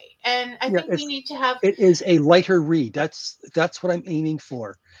away, and I Yeah, think we need to have. it is a lighter read. That's what I'm aiming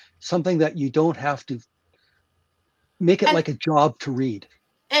for. Something that you don't have to make it and like a job to read.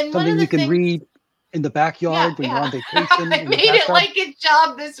 and one of Something the you can things. read in the Yeah, backyard when you're yeah. on vacation I in the made it bathtub. like a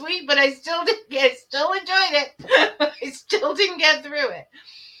job this week, but I still did. I still enjoyed it. I still didn't get through it.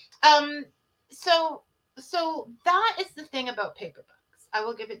 Um, so that is the thing about paperbacks. I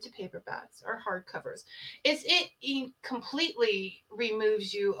will give it to paperbacks or hardcovers. Is it completely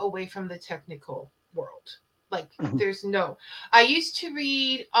removes you away from the technical world. Like Mhm. there's no. I used to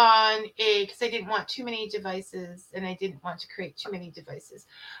read on because I didn't want too many devices and I didn't want to create too many devices.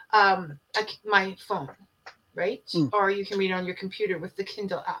 My phone, right? Mm. Or you can read on your computer with the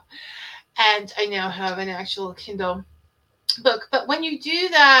Kindle app. And I now have an actual Kindle book. But when you do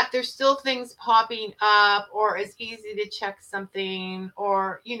that, there's still things popping up, or it's easy to check something,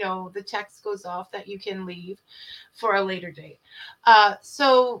 or the text goes off that you can leave for a later date.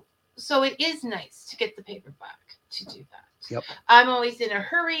 So it is nice to get the paperback to do that. Yep. I'm always in a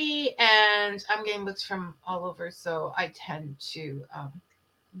hurry, and I'm getting books from all over, so I tend to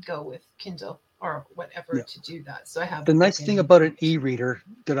go with Kindle or whatever Yeah. to do that. So I have The the book nice thing in about an e-reader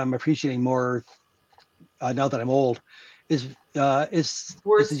that I'm appreciating more now that I'm old is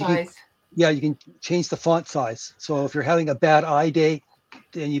word that you can size. you can change the font size. So if you're having a bad eye day,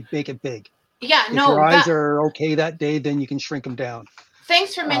 then you make it big. Yeah, If your no, eyes that are okay that day, then you can shrink them down.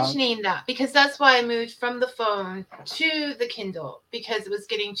 thanks for Um, mentioning that, because that's why I moved from the phone to the Kindle, because it was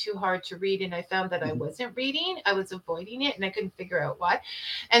getting too hard to read and I found that I Mhm. wasn't reading, I was avoiding it and I couldn't figure out why.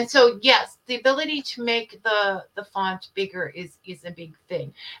 And so yes, the ability to make the font bigger is a big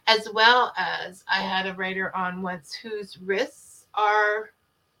thing. As well as I had a writer on once whose wrists are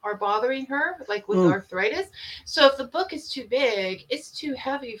bothering her, like with mm, arthritis. So if the book is too big, it's too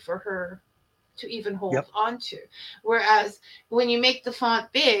heavy for her to even hold yep. onto. Whereas when you make the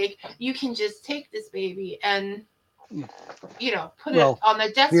font big, you can just take this baby and Mm. put it Well, on the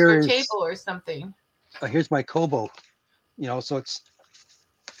desk or here's table or something. here's my Kobo. So it's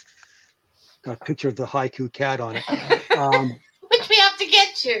got a picture of the haiku cat on it. Which we have to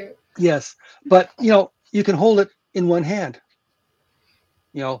get to. Yes, but you can hold it in one hand.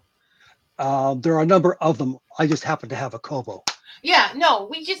 You know, there are a number of them. I just happen to have a Kobo. Yeah, no,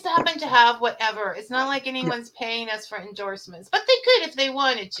 we just happen to have whatever. It's not like Yeah. anyone's paying us for endorsements, but they could if they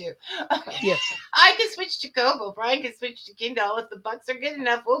wanted to. Okay. Yes. I could switch to Kobo. Brian can switch to Kindle. If the bucks are good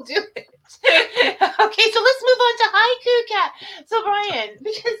enough, we'll do it. Okay, so let's move on to Haiku Cat. So Brian,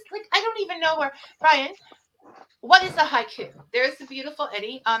 because I don't even know where Brian. What is a haiku? There's the beautiful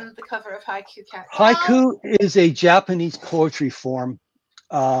Eddie on the cover of Haiku Cat. Haiku is a Japanese poetry form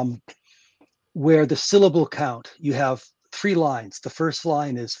where the syllable count, you have 3 lines. The first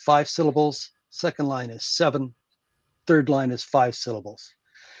line is 5 syllables, second line is 7, third line is 5 syllables.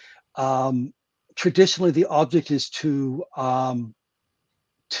 Traditionally, the object is to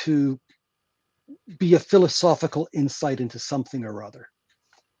be a philosophical insight into something or other.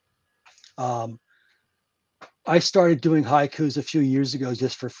 I started doing haikus a few years ago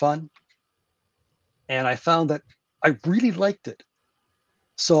just for fun, and I found that I really liked it.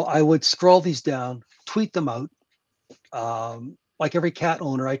 So I would scroll these down, tweet them out. Like every cat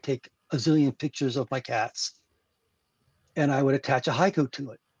owner, I take a zillion pictures of my cats, and I would attach a haiku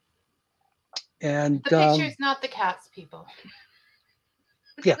to it. And The picture is not the cat's, people.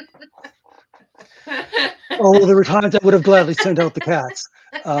 yeah, although there were times I would have gladly sent out the cats.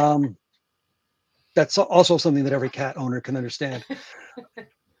 That's also something that every cat owner can understand.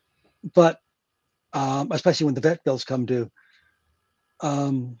 But especially when the vet bills come due.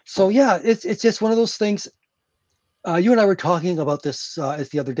 So yeah, it's just one of those things. You and I were talking about this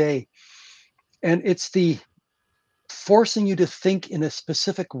the other day, and it's the forcing you to think in a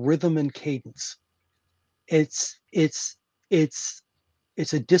specific rhythm and cadence. It's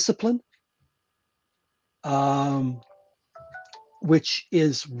a discipline, which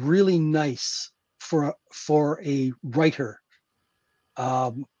is really nice for a writer.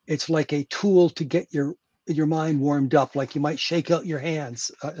 It's like a tool to get your mind warmed up, like you might shake out your hands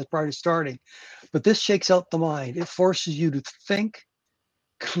as part of starting. But this shakes out the mind. It forces you to think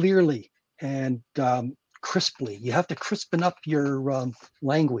clearly and crisply. You have to crispen up your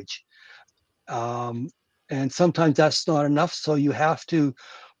language. And sometimes that's not enough. So you have to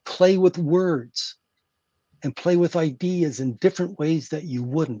play with words and play with ideas in different ways that you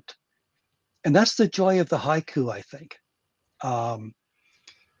wouldn't. And that's the joy of the haiku, I think.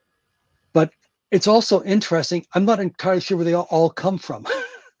 But it's also interesting. I'm not entirely sure where they all come from.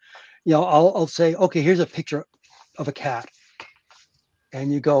 I'll say, okay, here's a picture of a cat,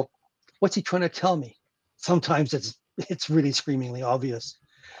 and you go, what's he trying to tell me? Sometimes it's really screamingly obvious,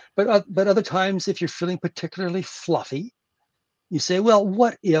 but other times, if you're feeling particularly fluffy, you say, well,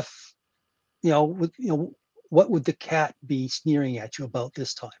 what if, what would the cat be sneering at you about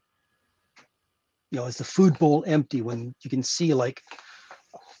this time? Is the food bowl empty when you can see like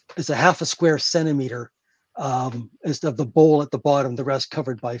it's a half a square centimeter is of the bowl at the bottom, the rest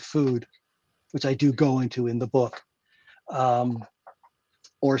covered by food, which I do go into in the book.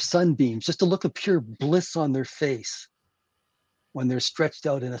 Or sunbeams, just a look of pure bliss on their face when they're stretched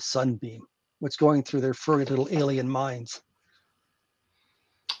out in a sunbeam, what's going through their furry little alien minds.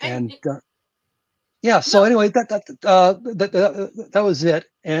 And so anyway, that was it.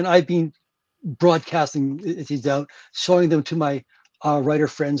 And I've been broadcasting these out, showing them to my writer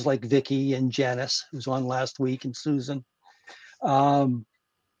friends like Vicky and Janice, who's on last week, and Susan, and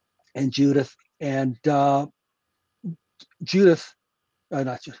Judith. And Janice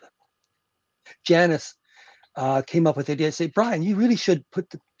came up with the idea to say, Brian, you really should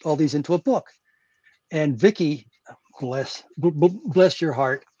put all these into a book. And Vicky, bless your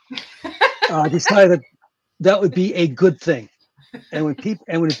heart, decided that would be a good thing. And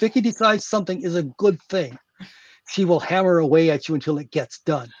when Vicky decides something is a good thing, she will hammer away at you until it gets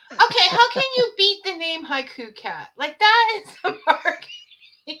done. Okay, how can you beat the name Haiku Cat? Like, that is a mark.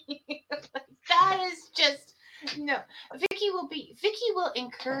 That is just no. Vicky will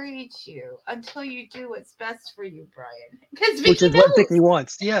encourage you until you do what's best for you, Brian. Because Which is what Vicky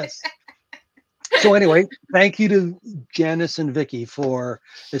wants. Yes. So anyway, thank you to Janice and Vicky for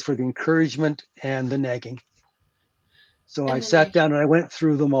the encouragement and the nagging. So I sat down and I went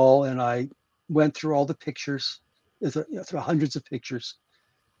through them all, and I went through all the pictures, through hundreds of pictures,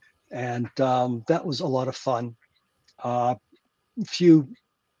 and that was a lot of fun. A few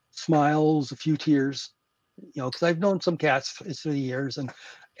smiles, a few tears, because I've known some cats through the years, and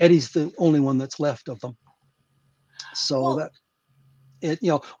Eddie's the only one that's left of them. So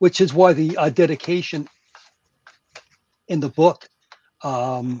which is why the dedication in the book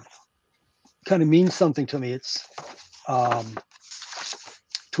kind of means something to me. It's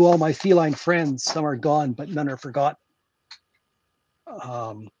to all my feline friends, some are gone, but none are forgotten.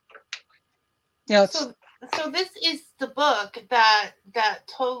 So this is the book that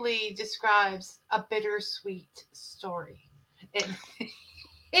totally describes a bittersweet story. It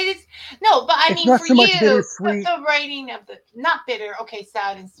is no, but I mean for so you, the writing of not bitter, okay,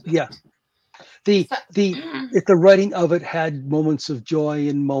 sad and sweet. Yeah, if the writing of it had moments of joy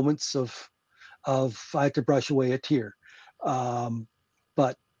and moments of I had to brush away a tear,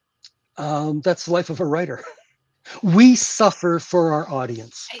 but that's the life of a writer. We suffer for our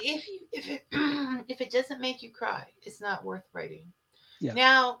audience. If it doesn't make you cry, it's not worth writing. Yeah.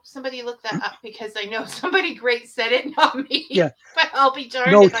 Now somebody look that up, because I know somebody great said it, not me. Yeah. But I'll be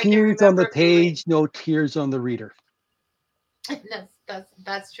darned no if I can remember. No tears on the page, no tears on the reader.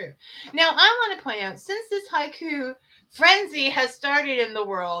 That's true. Now I want to point out, since this haiku frenzy has started in the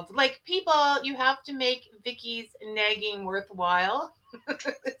world, like, people, you have to make Vicky's nagging worthwhile.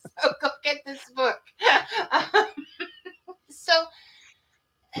 So go get this book. So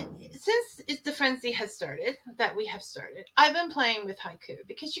since the frenzy has started, that we have started, I've been playing with haiku,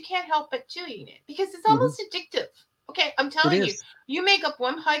 because you can't help but doing it, because it's almost addictive. Okay, I'm telling you, you make up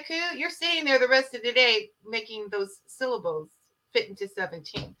one haiku, you're sitting there the rest of the day making those syllables fit into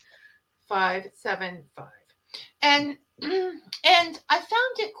 17. 5, 7, 5. And I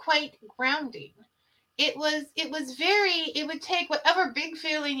found it quite grounding. It would take whatever big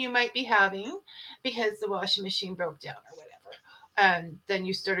feeling you might be having because the washing machine broke down or whatever. And then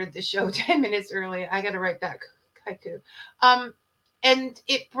you started the show 10 minutes early. I got to write that haiku. And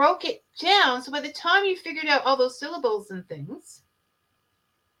it broke it down. So by the time you figured out all those syllables and things,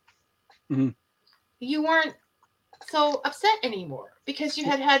 you weren't so upset anymore, because you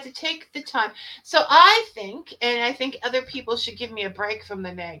had to take the time. So I think other people should give me a break from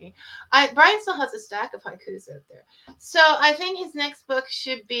the nagging. Brian still has a stack of haikus out there. So I think his next book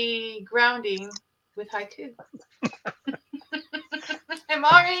should be grounding with haiku. I'm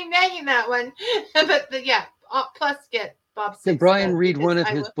already nagging that one. But plus get Bob Six. Can Brian read one of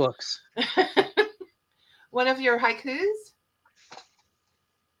his books? One of your haikus?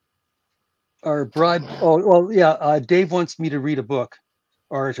 Or Dave wants me to read a book,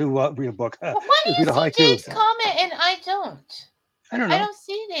 or to read a book. Well, why do you see Dave's comment and I don't? I don't know. I don't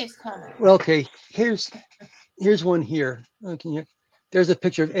see Dave's comment. Well, okay. Here's one here. Okay, there's a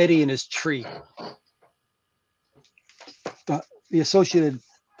picture of Eddie in his tree. The associated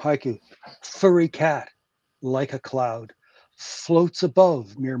haiku: furry cat, like a cloud, floats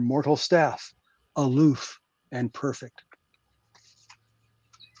above mere mortal staff, aloof and perfect.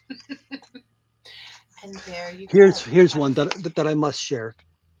 And there you go. Here's one that I must share.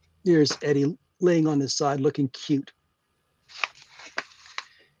 Here's Eddie laying on his side looking cute.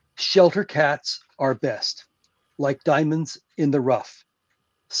 Shelter cats are best, like diamonds in the rough,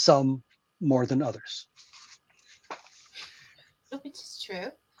 some more than others. Which is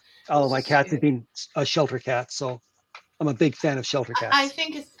true. All of my cats have been shelter cats, so I'm a big fan of shelter cats. I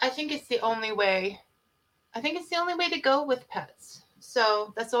think it's the only way. I think it's the only way to go with pets.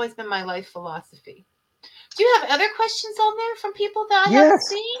 So that's always been my life philosophy. Do you have other questions on there from people that I haven't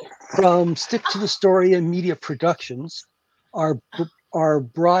seen? From Stick to the Story and Media Productions, are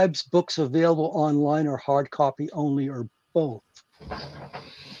Bribes books available online or hard copy only or both?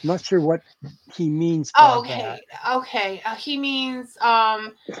 I'm not sure what he means by that. Okay. He means,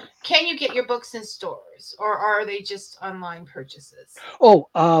 can you get your books in stores or are they just online purchases?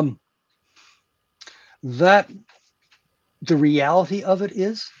 That the reality of it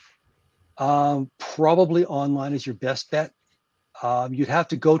is probably online is your best bet. You'd have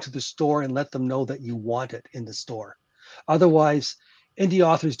to go to the store and let them know that you want it in the store. Otherwise, indie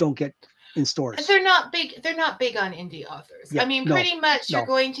authors don't get in stores. They're not big on indie authors. Yeah, I mean, pretty much you're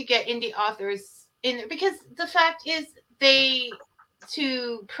going to get indie authors in there because the fact is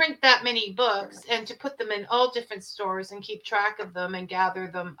to print that many books and to put them in all different stores and keep track of them and gather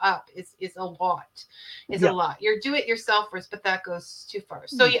them up is a lot. A lot. You're do-it-yourselfers, but that goes too far.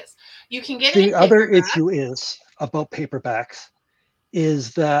 So yes, you can get it. The other issue is about paperbacks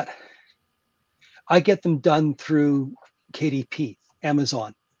is that I get them done through KDP,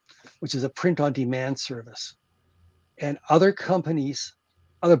 Amazon, which is a print-on-demand service. And other companies,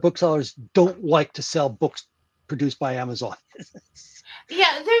 other booksellers don't like to sell books produced by Amazon.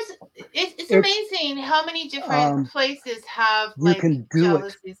 Yeah, it's amazing how many different places have you can do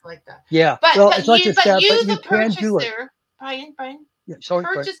jealousies like that. Yeah, but it's not just that, you, but you can do it. Brian. Yeah, sorry,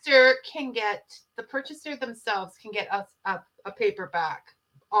 the purchaser themselves can get us a paperback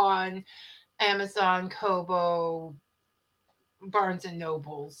on Amazon, Kobo, Barnes and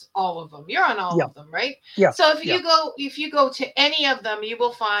Nobles, all of them. You're on all of them, right? Yeah. So if you go to any of them, you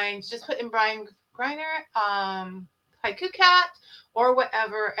will find, just put in Brian Greiner, Haiku Cat, or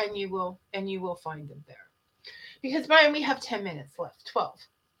whatever, and you will find them there. Because Brian, we have 10 minutes left. 12.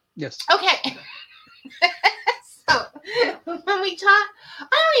 Yes. Okay. So when we talk, I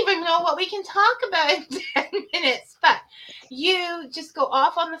don't even know what we can talk about in 10 minutes, but you just go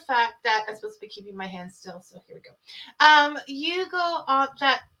off on the fact that I'm supposed to be keeping my hands still, so here we go. You go on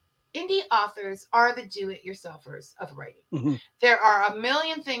that indie authors are the do-it-yourselfers of writing. Mm-hmm. There are a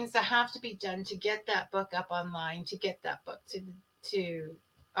million things that have to be done to get that book up online, to get that book to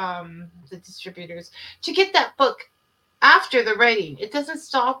the distributors, to get that book after the writing. It doesn't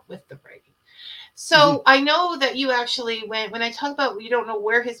stop with the writing. So I know that you actually when I talk about you don't know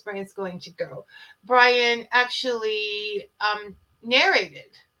where his brain's going to go, Brian actually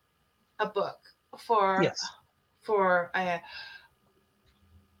narrated a book for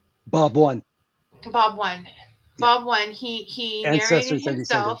Bob One. Bob One, he narrated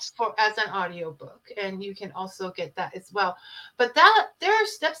himself as an audiobook, and you can also get that as well. But there are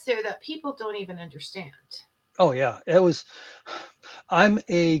steps there that people don't even understand. Oh yeah, I'm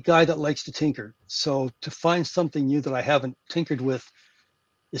a guy that likes to tinker. So to find something new that I haven't tinkered with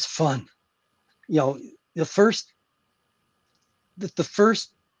is fun. The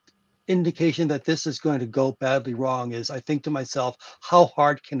first indication that this is going to go badly wrong is I think to myself, how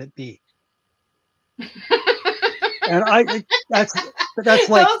hard can it be? And that's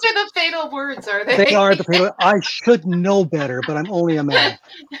like, those are the fatal words, are they? They are the fatal. I should know better, but I'm only a man.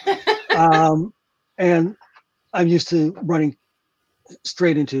 And I'm used to running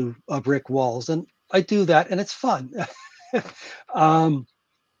straight into brick walls, and I do that, and it's fun.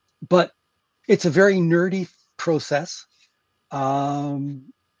 But it's a very nerdy process.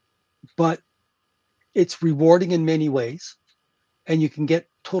 But it's rewarding in many ways, and you can get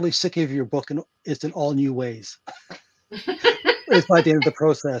totally sick of your book, and it's in all new ways. It's by the end of the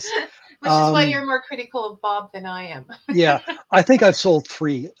process. Which is why you're more critical of Bob than I am. Yeah, I think I've sold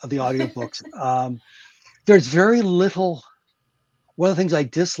 3 of the audiobooks. There's very little. One of the things I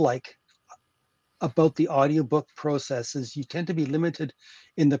dislike about the audiobook process is you tend to be limited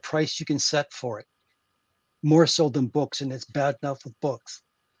in the price you can set for it, more so than books, and it's bad enough with books.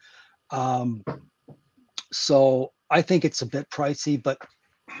 So I think it's a bit pricey, but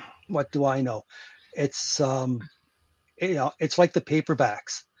what do I know? It's it's like the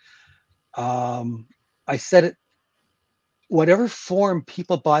paperbacks. I said it. Whatever form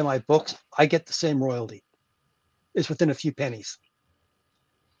people buy my books, I get the same royalty. is within a few pennies.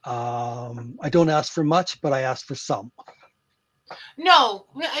 I don't ask for much, but I ask for some. No,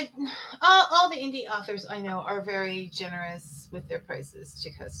 all the indie authors I know are very generous with their prices to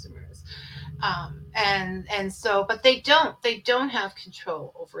customers, and so, but they don't have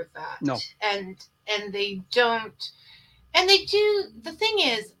control over No. that, and they don't, and they do. The thing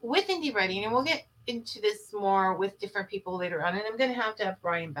is with indie writing, and we'll get into this more with different people later on, and I'm going to have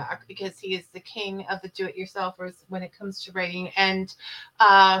Brian back because he is the king of the do-it-yourselfers when it comes to writing, and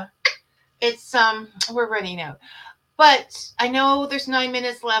uh, it's we're running out. But I know there's 9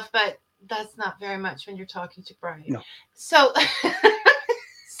 minutes left, but that's not very much when you're talking to Brian. No. So,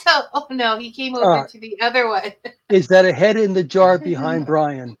 so oh no, he came over to the other one. Is that a head in the jar behind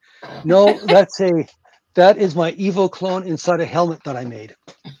Brian? No, that is my evil clone inside a helmet that I made.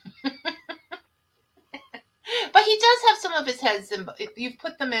 But he does have some of his heads in. You've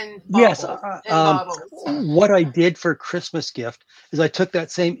put them in Yes. bottles. What I did for a Christmas gift is I took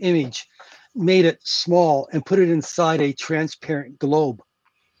that same image, made it small, and put it inside a transparent globe,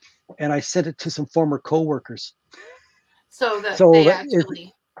 and I sent it to some former coworkers. So that So they that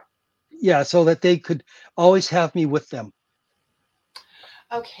actually. Yeah, so that they could always have me with them.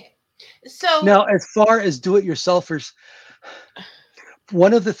 Okay. So now, as far as do-it-yourselfers,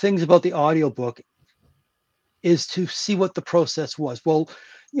 one of the things about the audiobook is to see what the process was. Well,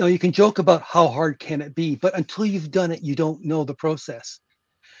 you can joke about how hard can it be, but until you've done it, you don't know the process.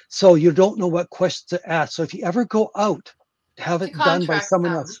 So you don't know what questions to ask. So if you ever go out, have it done by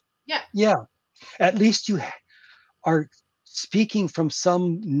someone else. Yeah. At least you are speaking from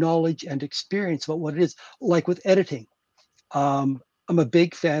some knowledge and experience about what it is. Like with editing, I'm a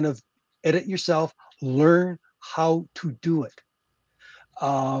big fan of edit yourself, learn how to do it.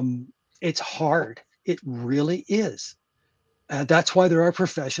 It's hard. It really is. That's why there are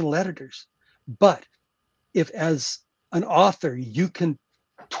professional editors. But if, as an author, you can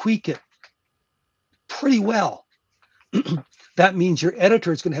tweak it pretty well, that means your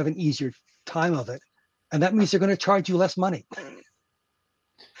editor is going to have an easier time of it. And that means they're going to charge you less money.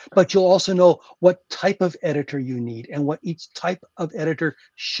 But you'll also know what type of editor you need and what each type of editor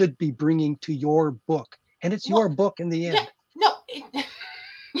should be bringing to your book. And it's your book in the end. Yeah, no.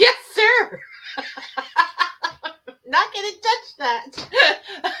 Yes, sir. Not going to touch that.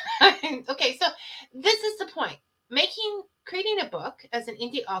 Okay, so this is the point. Creating a book as an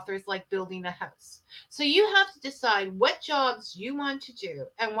indie author is like building a house. So you have to decide what jobs you want to do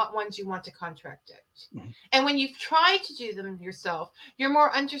and what ones you want to contract out. Mm-hmm. And when you've tried to do them yourself, you're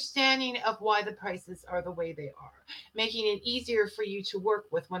more understanding of why the prices are the way they are, making it easier for you to work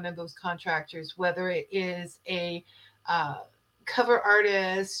with one of those contractors, whether it is a cover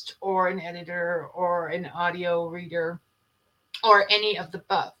artist or an editor or an audio reader or any of the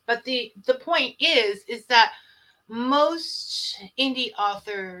above. But the point is that most indie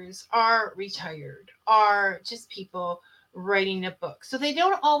authors are retired, are just people writing a book. So they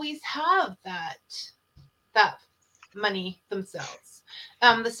don't always have that money themselves.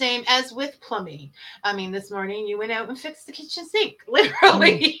 The same as with plumbing. I mean, this morning you went out and fixed the kitchen sink,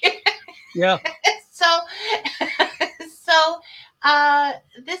 literally. Yeah. So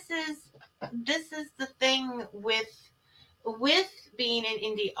this is the thing with being an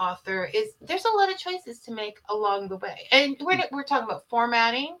indie author is there's a lot of choices to make along the way. And we're talking about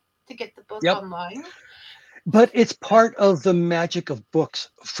formatting to get the book online. But it's part of the magic of books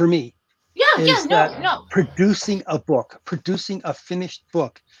for me. No. Producing a finished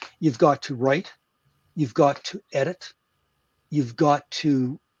book, you've got to write, you've got to edit, you've got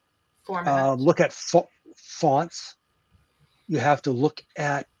to look at fonts. You have to look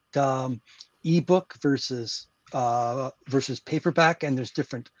at ebook versus paperback, and there's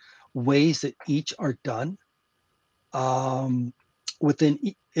different ways that each are done.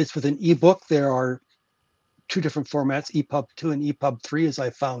 Within ebook, there are two different formats, EPUB 2 and EPUB 3, as I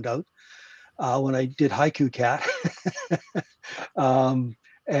found out when I did Haiku Cat.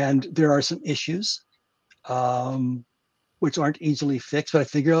 And there are some issues which aren't easily fixed, but I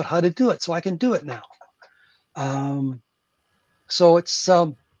figured out how to do it, so I can do it now. So it's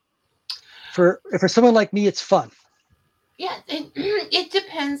for someone like me, it's fun. Yeah, it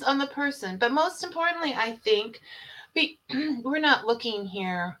depends on the person, but most importantly, I think we're not looking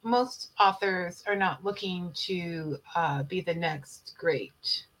here. Most authors are not looking to be the next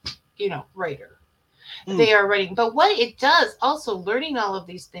great, writer. They are writing, but what it does, also learning all of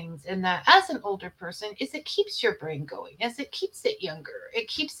these things, and that as an older person, is it keeps your brain going, as it keeps it younger, it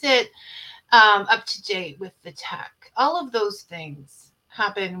keeps it up to date with the tech. All of those things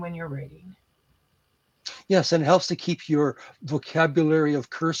happen when you're writing. Yes, and it helps to keep your vocabulary of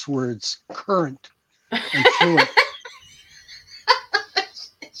curse words current. and fluent.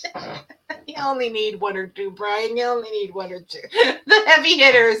 You only need one or two, Brian. You only need one or two. The heavy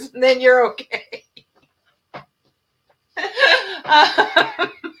hitters, then you're okay.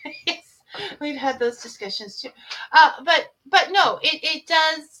 Yes, we've had those discussions too. But no, it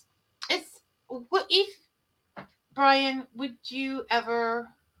does. It's what if Brian, would you ever?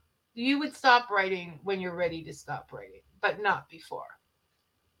 You would stop writing when you're ready to stop writing, but not before.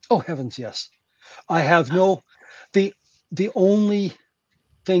 Oh heavens, yes. I have no the only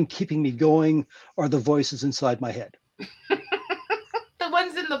thing keeping me going are the voices inside my head. The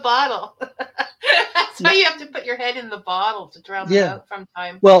ones in the bottle. That's why you have to put your head in the bottle to drown them Yeah. out from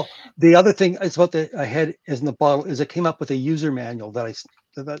time. Well, the other thing is about the head is in the bottle is I came up with a user manual that I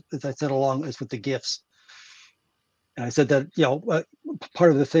sent along is with the gifts. And I said that,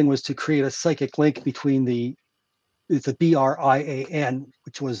 part of the thing was to create a psychic link between the BRIAN,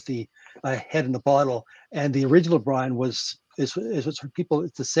 which was the head in the bottle, and the original Brian is for people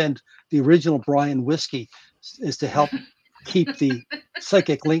to send the original Brian whiskey is to help keep the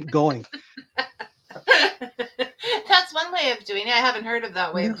psychic link going. That's one way of doing it. I haven't heard of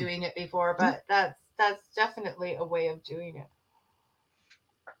that way of doing it before, but that's definitely a way of doing it.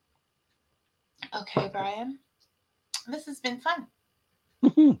 Okay, Brian, this has been fun.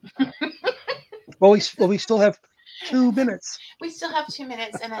 Well, we still have 2 minutes. We still have 2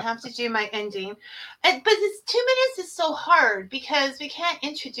 minutes, and I have to do my ending. But this 2 minutes is so hard because we can't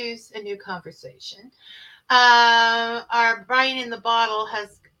introduce a new conversation. Our Brian in the bottle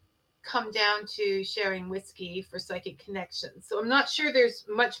has come down to sharing whiskey for psychic connections. So I'm not sure there's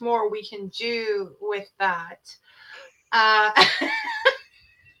much more we can do with that. I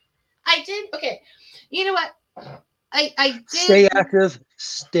did. Okay. You know what? I did. Stay active,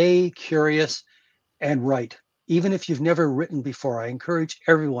 stay curious, and write. Even if you've never written before, I encourage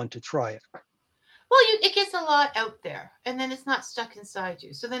everyone to try it. Well, it gets a lot out there, and then it's not stuck inside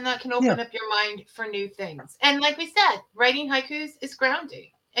you. So then that can open up your mind for new things. And like we said, writing haikus is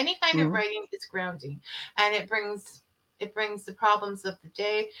grounding. Any kind of writing is grounding, and it brings the problems of the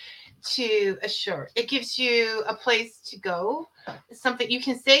day to a shore. It gives you a place to go, something you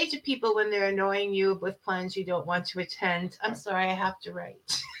can say to people when they're annoying you with plans you don't want to attend. I'm sorry, I have to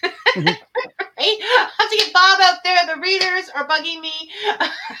write. Right? I have to get Bob out there. The readers are bugging me.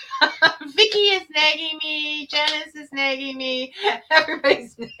 Vicky is nagging me. Janice is nagging me.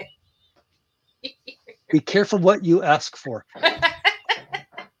 Everybody's nagging. Be careful what you ask for.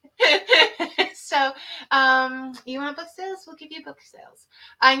 So, you want book sales? We'll give you book sales.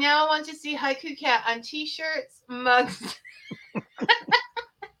 I now want to see Haiku Cat on t-shirts, mugs,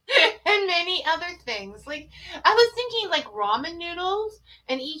 and many other things. Like, I was thinking like ramen noodles,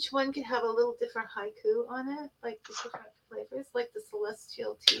 and each one could have a little different haiku on it, like the different flavors, like the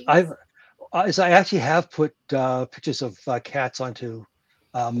celestial tea. I actually have put pictures of cats onto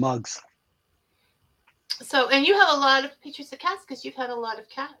mugs. So, and you have a lot of pictures of cats because you've had a lot of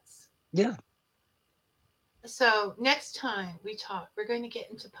cats. Yeah. So next time we talk, we're going to get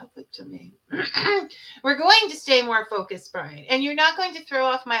into public domain. We're going to stay more focused, Brian. And you're not going to throw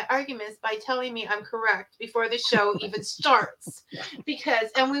off my arguments by telling me I'm correct before the show even starts.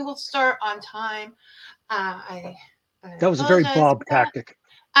 And we will start on time. I that was a very Bob tactic.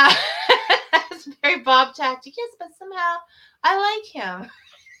 That's a very Bob tactic. Yes, but somehow I like him.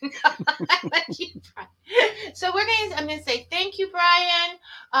 So I'm going to say thank you, Brian.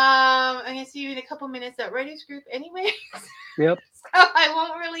 I'm going to see you in a couple minutes at Writers Group anyway. Yep. So I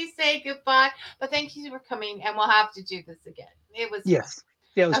won't really say goodbye, but thank you for coming, and we'll have to do this again. It was fun.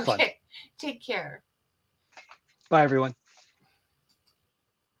 Yeah, it was fun. Take care. Bye, everyone.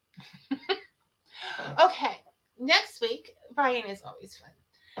 Okay, next week, Brian is always fun.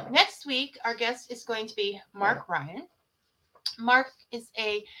 Next week, our guest is going to be Mark Ryan. Mark is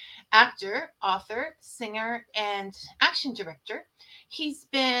a actor, author, singer, and action director. He's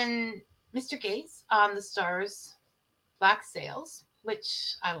been Mr. Gaze on the Star's Black Sails,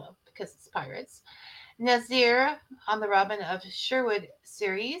 which I love because it's pirates. Nazir on the Robin of Sherwood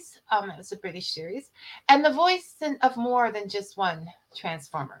series. It was a British series. And the voice of more than just one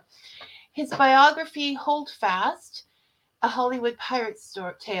Transformer. His biography, Hold Fast, A Hollywood Pirate's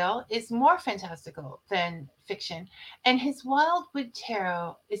Tale, is more fantastical than fiction, and his Wildwood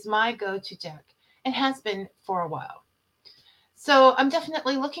Tarot is my go-to deck and has been for a while. So I'm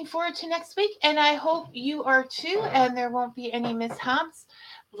definitely looking forward to next week, and I hope you are too, and there won't be any mishaps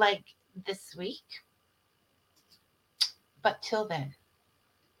like this week. But till then,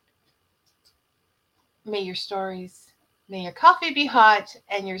 may your coffee be hot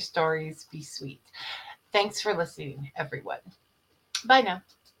and your stories be sweet. Thanks for listening, everyone. Bye now.